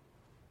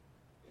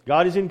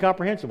 God is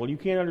incomprehensible. You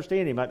can't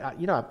understand him.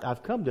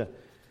 I've come to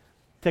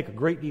take a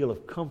great deal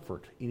of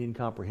comfort in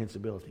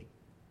incomprehensibility.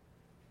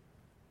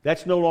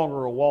 That's no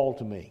longer a wall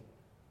to me.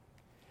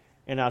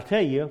 And I'll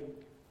tell you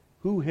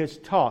who has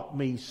taught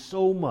me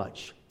so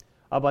much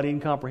about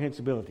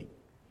incomprehensibility.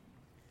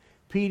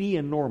 Petey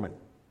and Norman.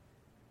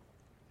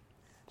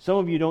 Some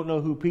of you don't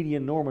know who Petey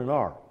and Norman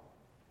are.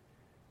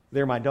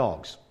 They're my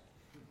dogs.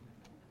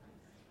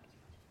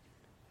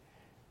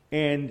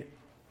 And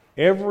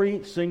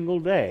every single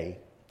day,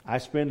 I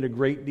spend a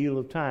great deal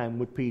of time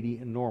with Petey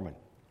and Norman.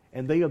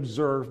 And they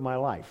observe my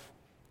life.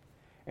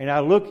 And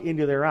I look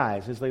into their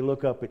eyes as they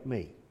look up at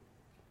me.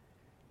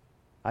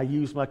 I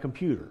use my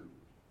computer.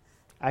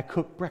 I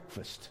cook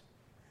breakfast.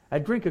 I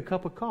drink a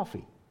cup of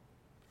coffee.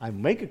 I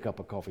make a cup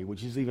of coffee,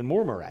 which is even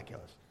more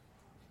miraculous.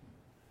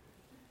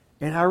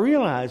 And I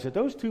realize that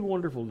those two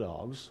wonderful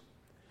dogs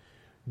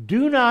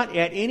do not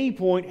at any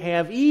point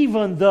have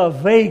even the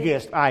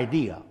vaguest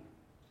idea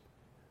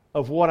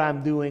of what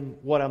I'm doing,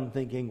 what I'm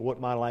thinking,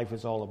 what my life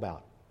is all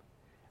about.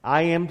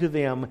 I am to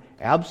them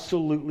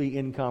absolutely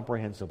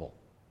incomprehensible.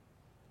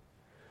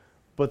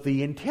 But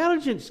the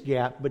intelligence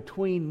gap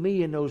between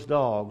me and those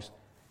dogs,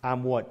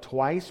 I'm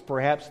twice,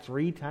 perhaps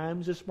 3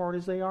 times as smart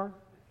as they are?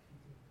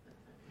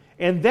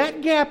 And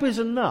that gap is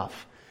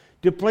enough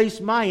to place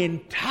my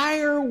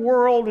entire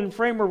world and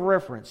frame of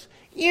reference,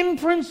 in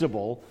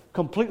principle,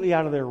 completely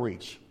out of their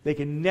reach. They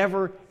can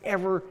never,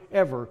 ever,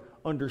 ever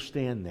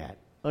understand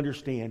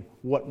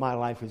what my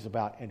life is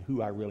about and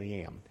who I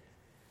really am.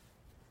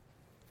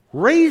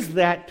 Raise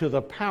that to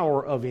the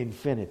power of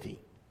infinity.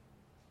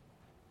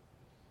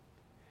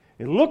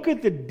 And look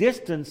at the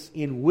distance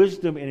in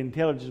wisdom and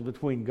intelligence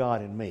between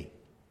God and me.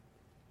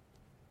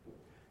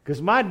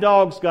 Because my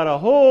dog's got a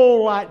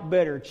whole lot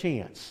better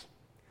chance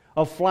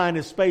of flying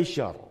a space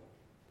shuttle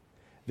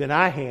than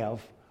I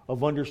have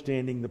of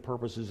understanding the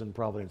purposes and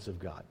providence of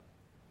God.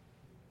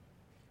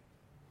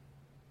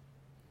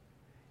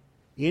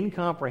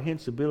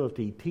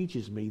 Incomprehensibility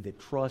teaches me that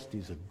trust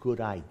is a good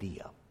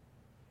idea.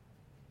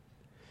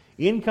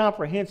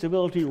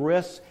 Incomprehensibility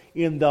rests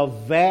in the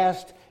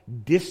vast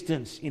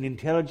distance in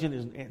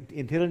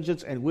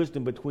intelligence and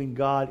wisdom between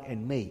God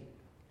and me.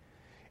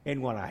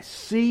 And when I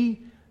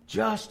see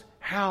just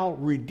how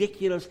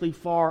ridiculously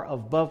far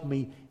above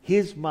me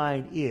his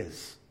mind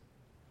is,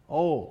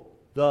 oh,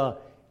 the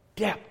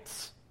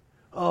depths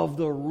of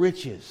the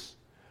riches,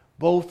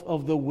 both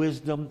of the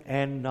wisdom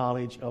and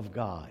knowledge of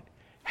God.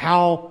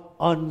 How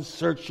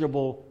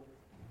unsearchable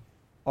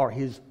are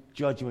his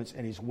judgments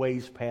and his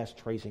ways past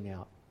tracing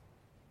out.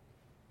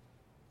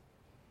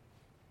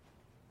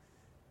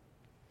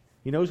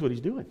 He knows what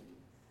he's doing.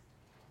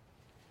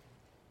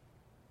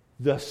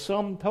 The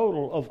sum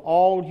total of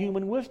all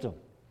human wisdom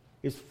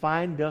is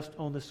fine dust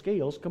on the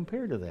scales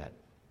compared to that.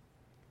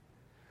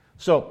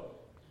 So,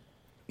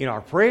 in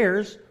our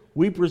prayers,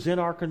 we present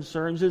our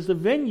concerns as the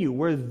venue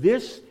where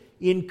this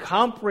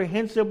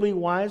incomprehensibly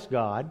wise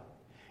God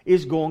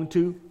is going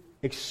to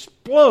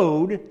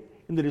explode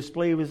in the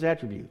display of his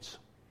attributes.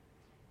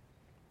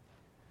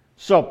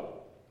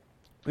 So,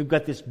 we've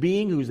got this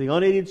being who's the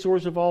unaided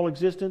source of all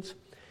existence.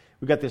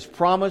 We've got this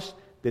promise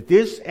that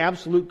this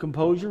absolute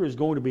composure is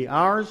going to be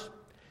ours.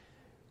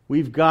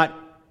 We've got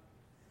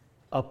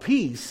a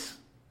peace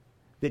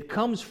that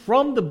comes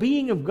from the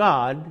being of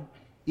God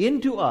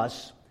into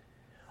us,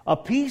 a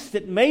peace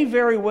that may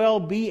very well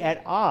be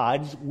at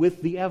odds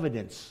with the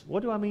evidence.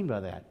 What do I mean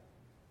by that?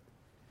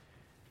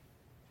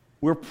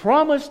 We're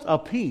promised a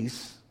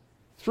peace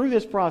through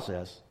this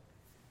process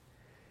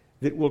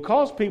that will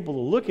cause people to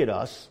look at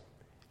us,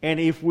 and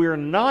if we're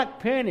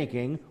not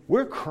panicking,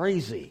 we're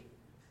crazy.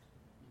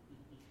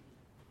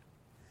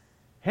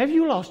 Have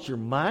you lost your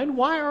mind?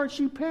 Why aren't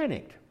you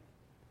panicked?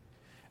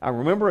 I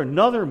remember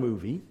another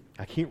movie.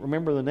 I can't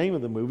remember the name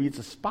of the movie. It's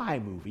a spy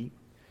movie.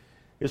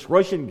 This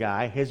Russian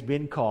guy has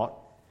been caught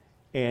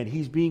and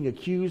he's being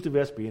accused of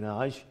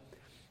espionage,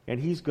 and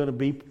he's going to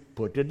be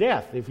put to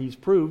death if he's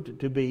proved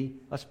to be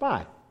a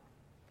spy.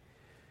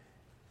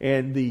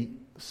 And the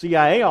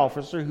CIA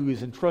officer who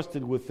is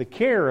entrusted with the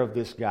care of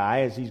this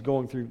guy as he's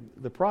going through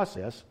the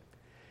process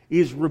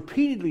is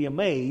repeatedly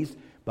amazed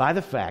by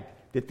the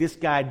fact that this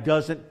guy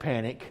doesn't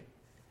panic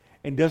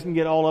and doesn't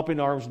get all up in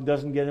arms and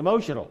doesn't get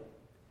emotional.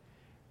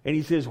 And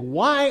he says,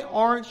 "Why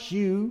aren't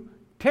you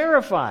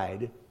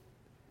terrified?"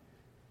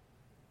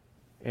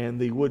 And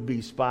the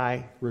would-be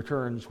spy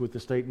returns with the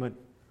statement,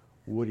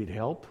 "Would it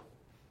help?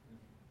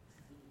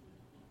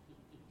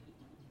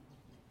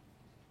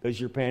 Does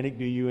your panic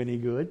do you any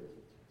good?"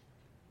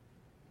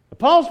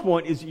 Paul's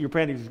point is that your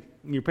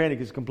panic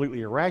is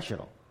completely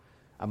irrational.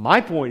 And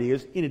my point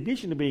is, in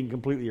addition to being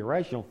completely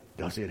irrational,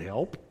 does it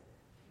help?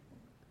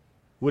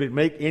 Would it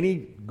make any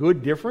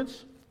good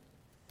difference?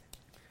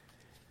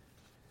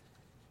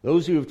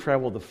 Those who have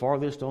traveled the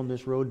farthest on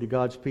this road to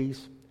God's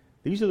peace,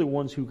 these are the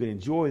ones who can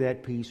enjoy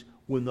that peace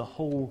when the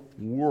whole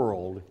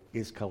world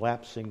is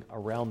collapsing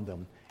around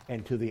them.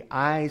 And to the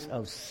eyes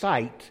of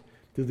sight,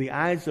 to the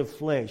eyes of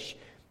flesh,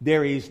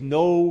 there is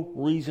no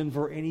reason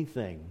for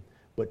anything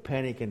but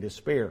panic and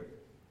despair.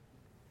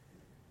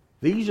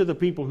 These are the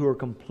people who are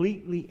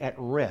completely at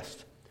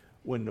rest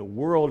when the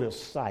world of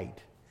sight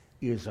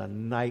is a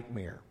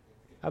nightmare.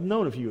 I've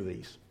known a few of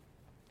these.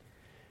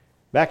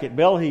 Back at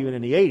Belhaven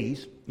in the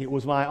 80s, it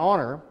was my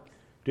honor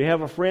to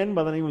have a friend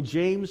by the name of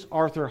James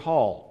Arthur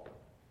Hall.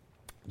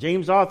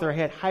 James Arthur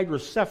had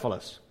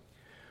hydrocephalus,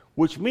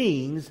 which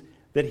means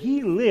that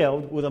he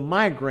lived with a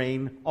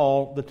migraine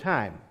all the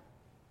time.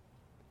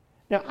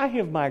 Now, I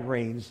have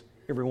migraines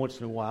every once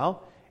in a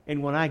while,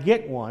 and when I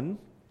get one,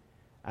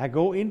 I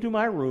go into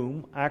my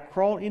room, I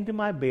crawl into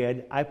my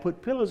bed, I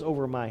put pillows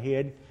over my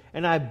head,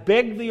 and I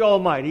beg the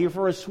Almighty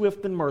for a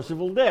swift and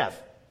merciful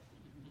death.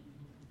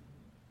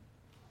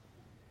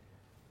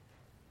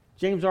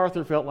 James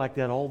Arthur felt like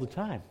that all the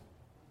time.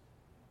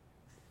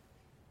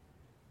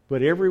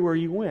 But everywhere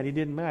you went, it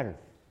didn't matter.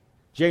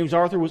 James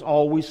Arthur was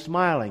always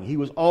smiling. He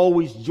was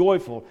always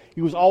joyful.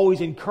 He was always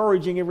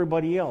encouraging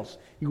everybody else.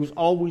 He was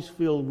always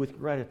filled with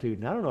gratitude.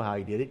 And I don't know how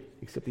he did it,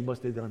 except he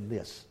must have done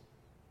this.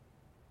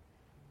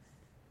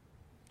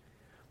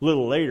 A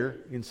little later,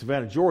 in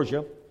Savannah,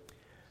 Georgia,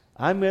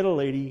 I met a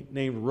lady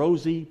named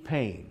Rosie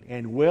Payne,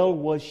 and well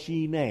was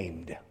she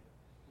named.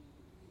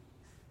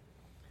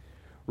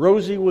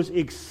 Rosie was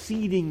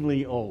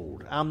exceedingly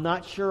old. I'm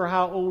not sure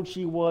how old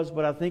she was,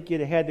 but I think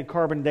it had to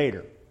carbon date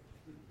her.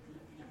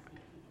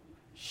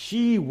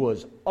 She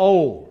was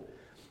old,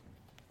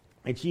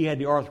 and she had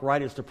the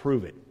arthritis to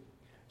prove it.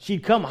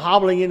 She'd come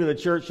hobbling into the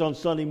church on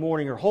Sunday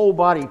morning, her whole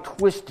body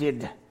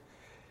twisted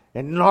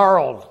and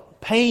gnarled,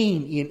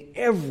 pain in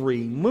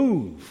every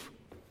move.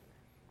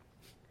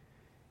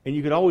 And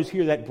you could always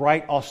hear that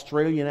bright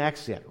Australian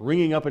accent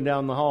ringing up and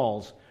down the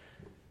halls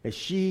as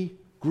she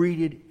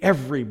greeted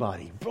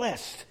everybody,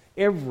 blessed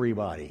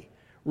everybody,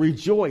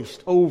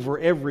 rejoiced over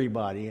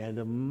everybody, and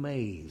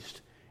amazed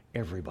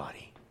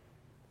everybody.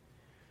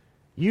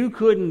 You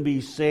couldn't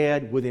be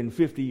sad within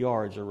 50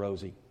 yards of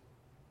Rosie.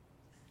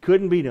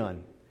 Couldn't be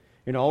done.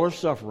 In all her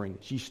suffering,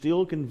 she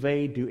still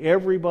conveyed to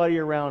everybody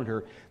around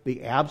her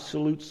the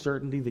absolute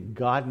certainty that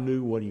God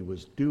knew what He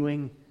was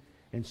doing.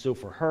 And so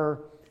for her,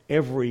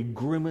 every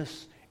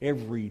grimace,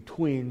 every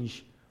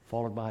twinge,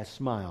 followed by a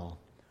smile,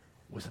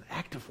 was an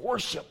act of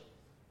worship.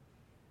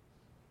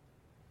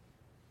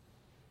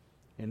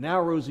 And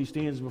now Rosie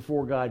stands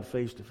before God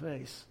face to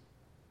face,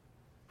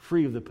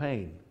 free of the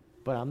pain.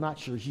 But I'm not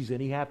sure she's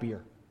any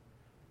happier.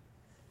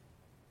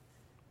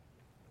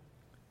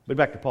 But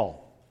back to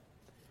Paul.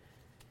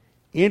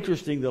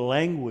 Interesting the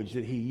language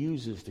that he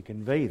uses to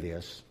convey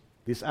this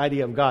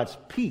idea of God's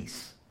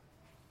peace.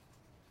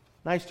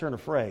 Nice turn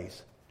of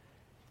phrase.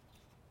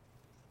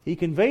 He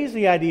conveys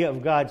the idea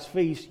of God's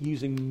peace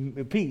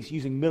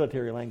using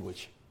military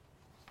language.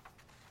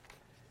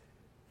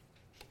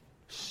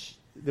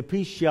 The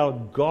peace shall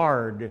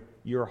guard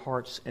your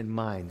hearts and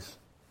minds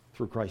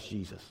through Christ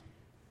Jesus.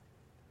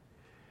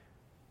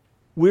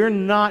 We're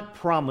not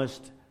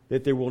promised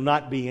that there will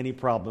not be any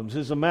problems.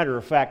 As a matter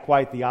of fact,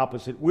 quite the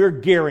opposite. We're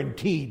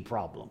guaranteed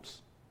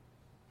problems.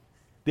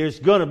 There's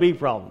going to be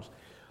problems.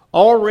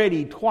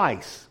 Already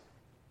twice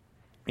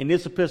in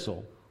this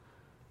epistle,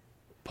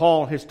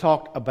 Paul has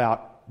talked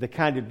about the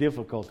kind of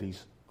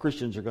difficulties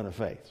Christians are going to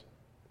face.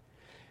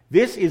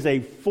 This is a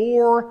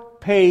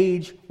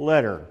 4-page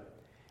letter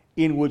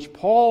in which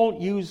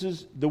Paul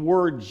uses the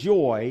word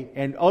joy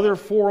and other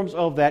forms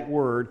of that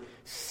word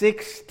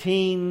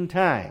 16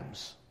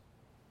 times.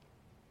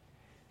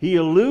 He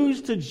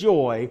alludes to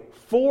joy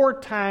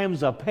 4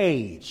 times a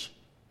page.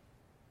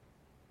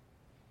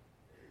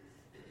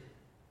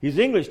 His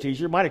English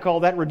teacher might have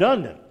called that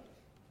redundant.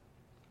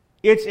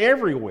 It's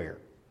everywhere.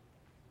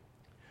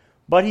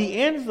 But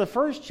he ends the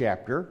first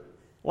chapter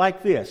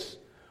like this: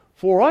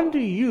 "For unto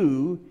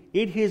you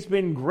it has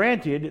been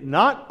granted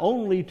not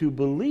only to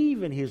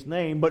believe in His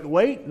name," but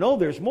wait, no,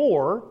 there's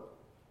more.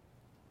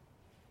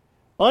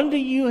 Unto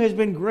you has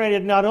been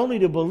granted not only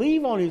to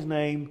believe on His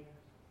name,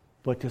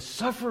 but to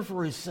suffer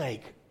for his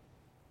sake.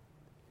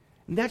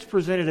 And that's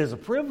presented as a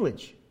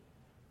privilege.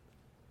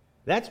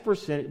 That's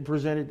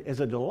presented as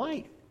a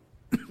delight.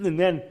 And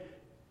then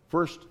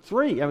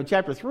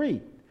chapter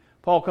 3,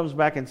 Paul comes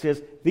back and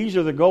says, these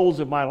are the goals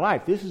of my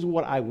life. This is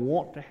what I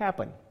want to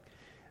happen.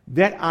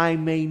 That I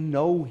may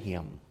know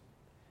him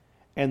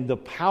and the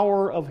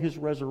power of his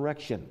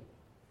resurrection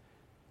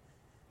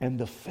and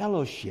the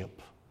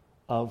fellowship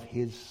of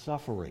his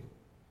suffering.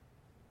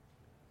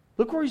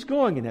 Look where he's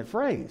going in that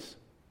phrase.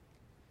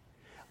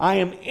 I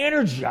am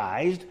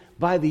energized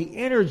by the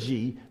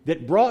energy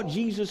that brought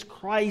Jesus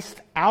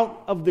Christ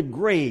out of the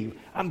grave.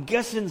 I'm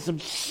guessing some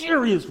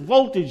serious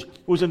voltage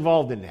was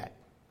involved in that.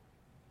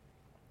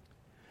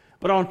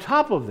 But on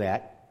top of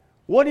that,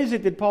 what is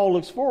it that Paul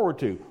looks forward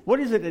to? What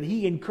is it that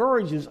he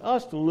encourages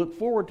us to look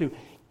forward to?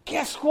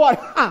 Guess what?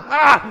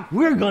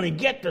 We're going to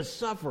get to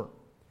suffer.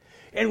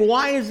 And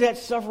why is that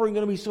suffering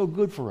going to be so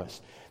good for us?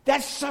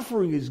 That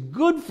suffering is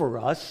good for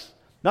us,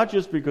 not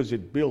just because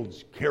it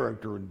builds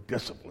character and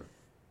discipline.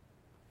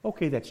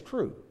 Okay, that's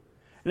true.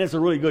 And that's a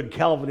really good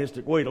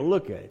Calvinistic way to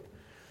look at it.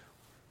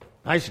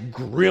 Nice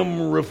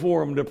grim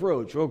reformed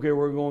approach. Okay,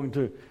 we're going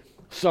to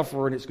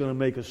suffer and it's going to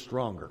make us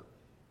stronger.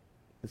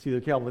 It's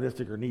either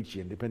Calvinistic or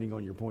Nietzschean, depending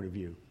on your point of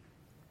view.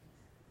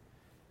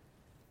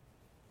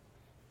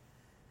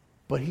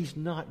 But he's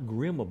not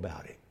grim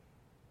about it.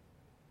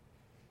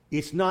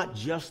 It's not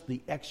just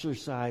the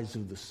exercise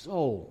of the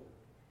soul.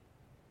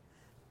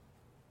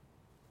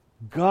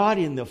 God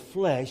in the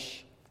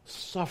flesh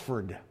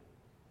suffered.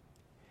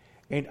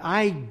 And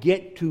I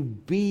get to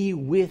be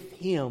with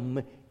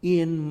him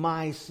in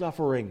my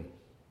suffering.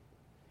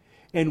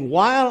 And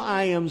while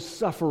I am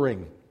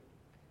suffering,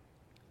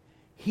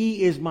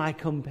 he is my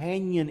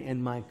companion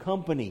and my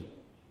company.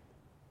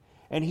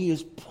 And he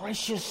is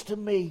precious to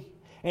me,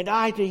 and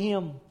I to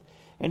him.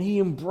 And he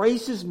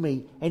embraces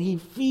me, and he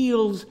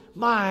feels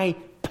my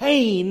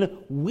pain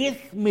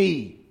with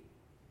me.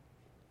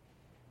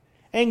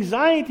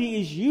 Anxiety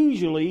is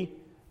usually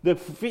the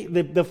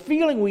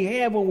feeling we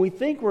have when we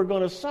think we're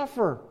going to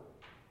suffer.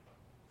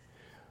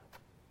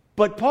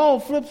 But Paul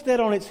flips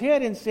that on its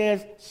head and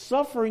says,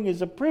 suffering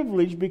is a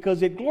privilege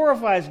because it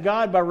glorifies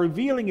God by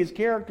revealing his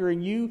character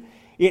in you.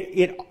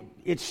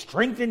 It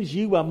strengthens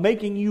you by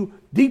making you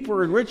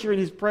deeper and richer in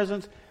his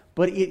presence.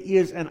 But it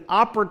is an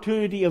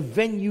opportunity, a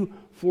venue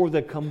for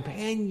the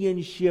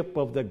companionship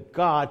of the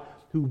God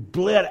who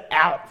bled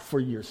out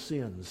for your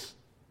sins.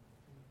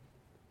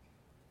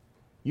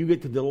 You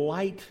get to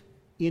delight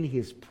in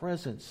his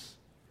presence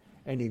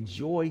and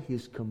enjoy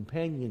his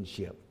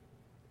companionship.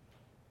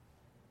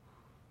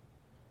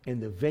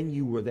 And the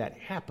venue where that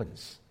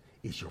happens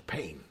is your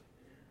pain.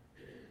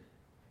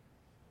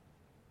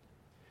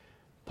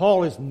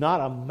 Paul is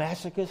not a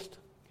masochist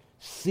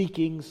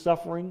seeking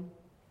suffering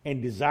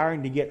and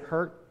desiring to get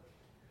hurt.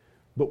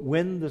 But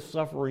when the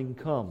suffering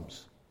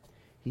comes,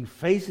 he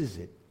faces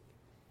it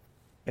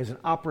as an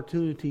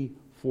opportunity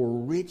for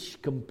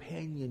rich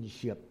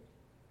companionship,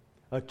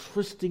 a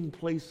trysting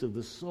place of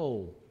the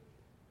soul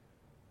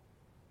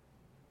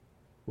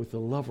with the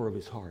lover of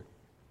his heart.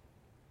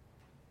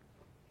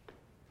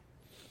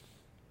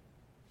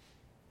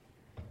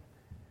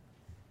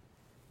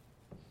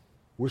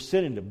 We're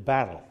sent into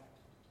battle.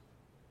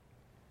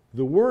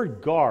 The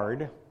word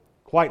guard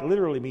quite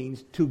literally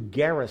means to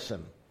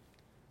garrison,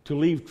 to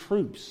leave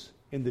troops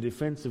in the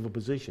defense of a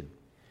position.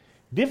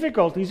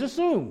 Difficulties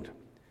assumed.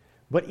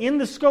 But in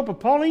the scope of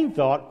Pauline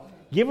thought,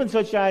 given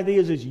such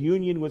ideas as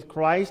union with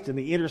Christ and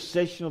the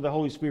intercession of the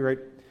Holy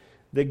Spirit,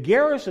 the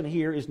garrison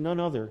here is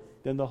none other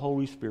than the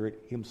Holy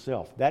Spirit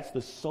himself. That's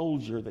the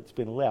soldier that's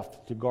been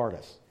left to guard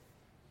us.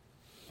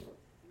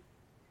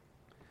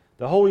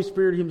 The Holy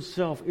Spirit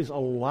himself is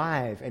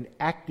alive and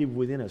active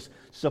within us,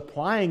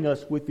 supplying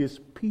us with this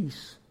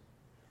peace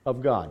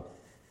of God.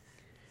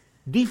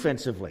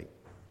 Defensively,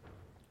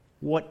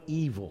 what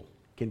evil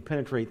can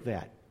penetrate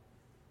that?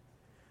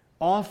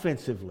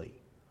 Offensively,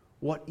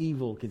 what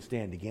evil can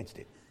stand against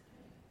it?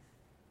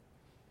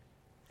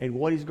 And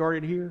what is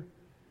guarded here?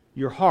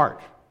 Your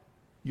heart,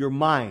 your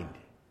mind,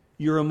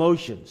 your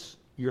emotions,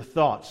 your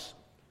thoughts,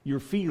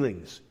 your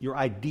feelings, your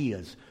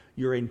ideas,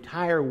 your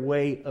entire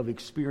way of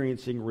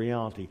experiencing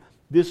reality.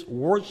 This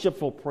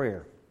worshipful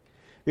prayer,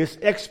 this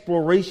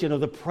exploration of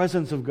the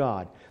presence of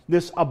God,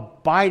 this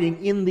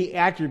abiding in the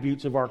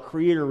attributes of our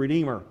Creator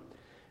Redeemer,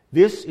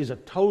 this is a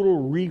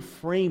total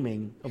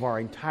reframing of our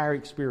entire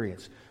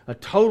experience, a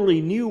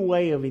totally new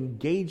way of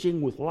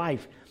engaging with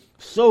life,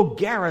 so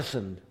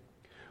garrisoned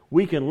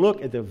we can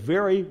look at the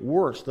very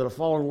worst that a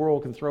fallen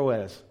world can throw at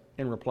us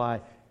and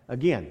reply,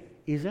 again,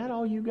 is that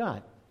all you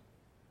got?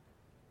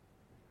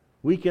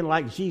 We can,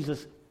 like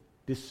Jesus,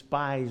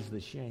 despise the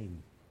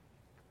shame.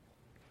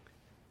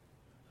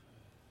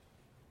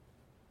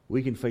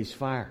 We can face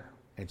fire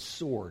and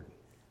sword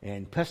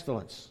and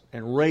pestilence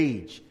and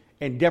rage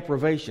and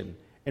deprivation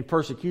and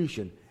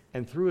persecution,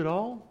 and through it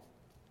all,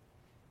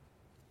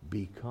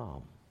 be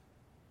calm.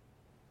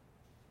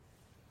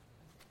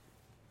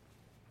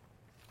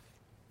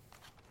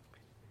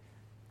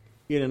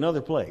 In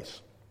another place,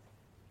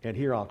 and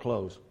here I'll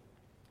close,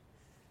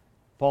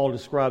 Paul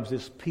describes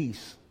this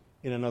peace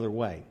in another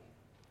way.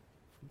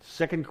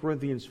 2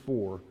 Corinthians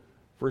 4,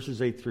 verses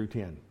 8 through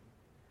 10.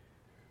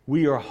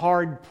 We are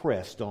hard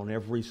pressed on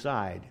every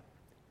side,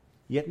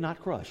 yet not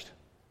crushed.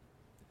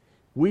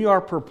 We are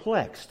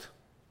perplexed,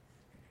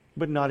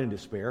 but not in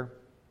despair.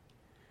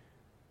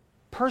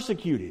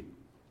 Persecuted,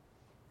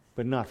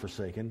 but not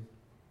forsaken.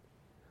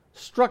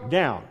 Struck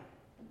down,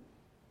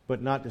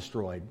 but not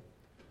destroyed.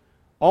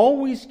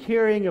 Always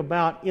carrying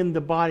about in the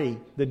body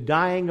the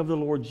dying of the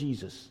Lord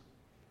Jesus,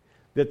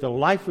 that the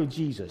life of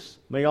Jesus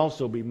may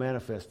also be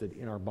manifested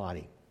in our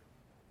body.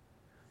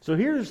 So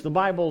here's the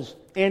Bible's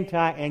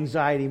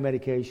anti-anxiety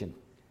medication.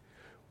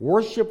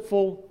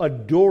 Worshipful,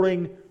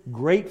 adoring,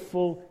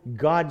 grateful,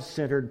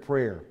 God-centered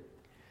prayer,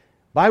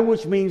 by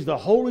which means the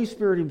Holy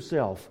Spirit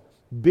Himself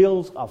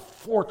builds a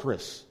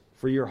fortress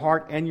for your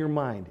heart and your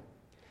mind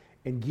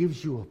and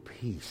gives you a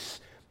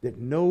peace that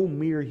no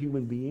mere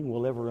human being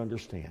will ever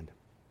understand.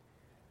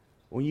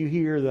 When you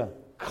hear the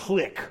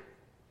click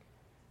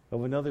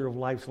of another of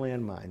life's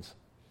landmines,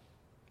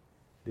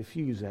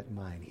 diffuse that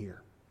mine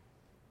here.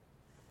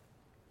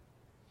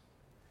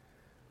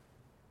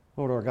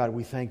 Lord our God,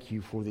 we thank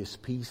You for this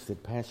peace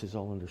that passes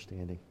all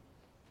understanding.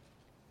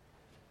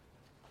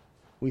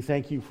 We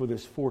thank You for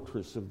this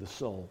fortress of the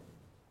soul.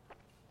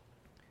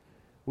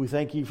 We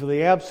thank You for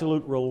the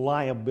absolute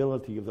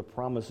reliability of the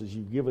promises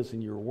You give us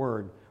in Your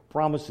Word,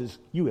 promises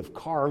You have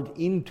carved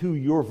into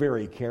Your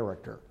very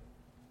character.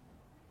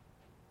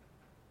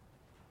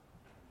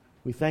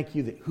 We thank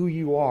You that who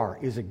You are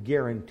is a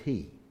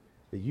guarantee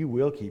that You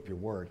will keep Your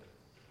word.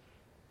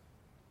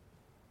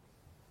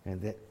 And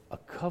that a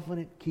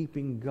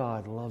covenant-keeping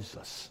God loves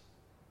us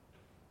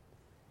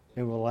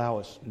and will allow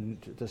us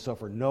to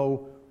suffer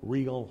no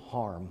real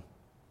harm,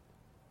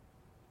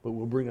 but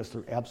will bring us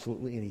through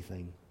absolutely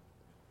anything,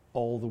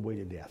 all the way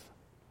to death.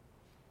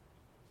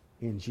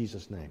 In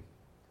Jesus' name,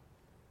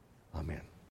 amen.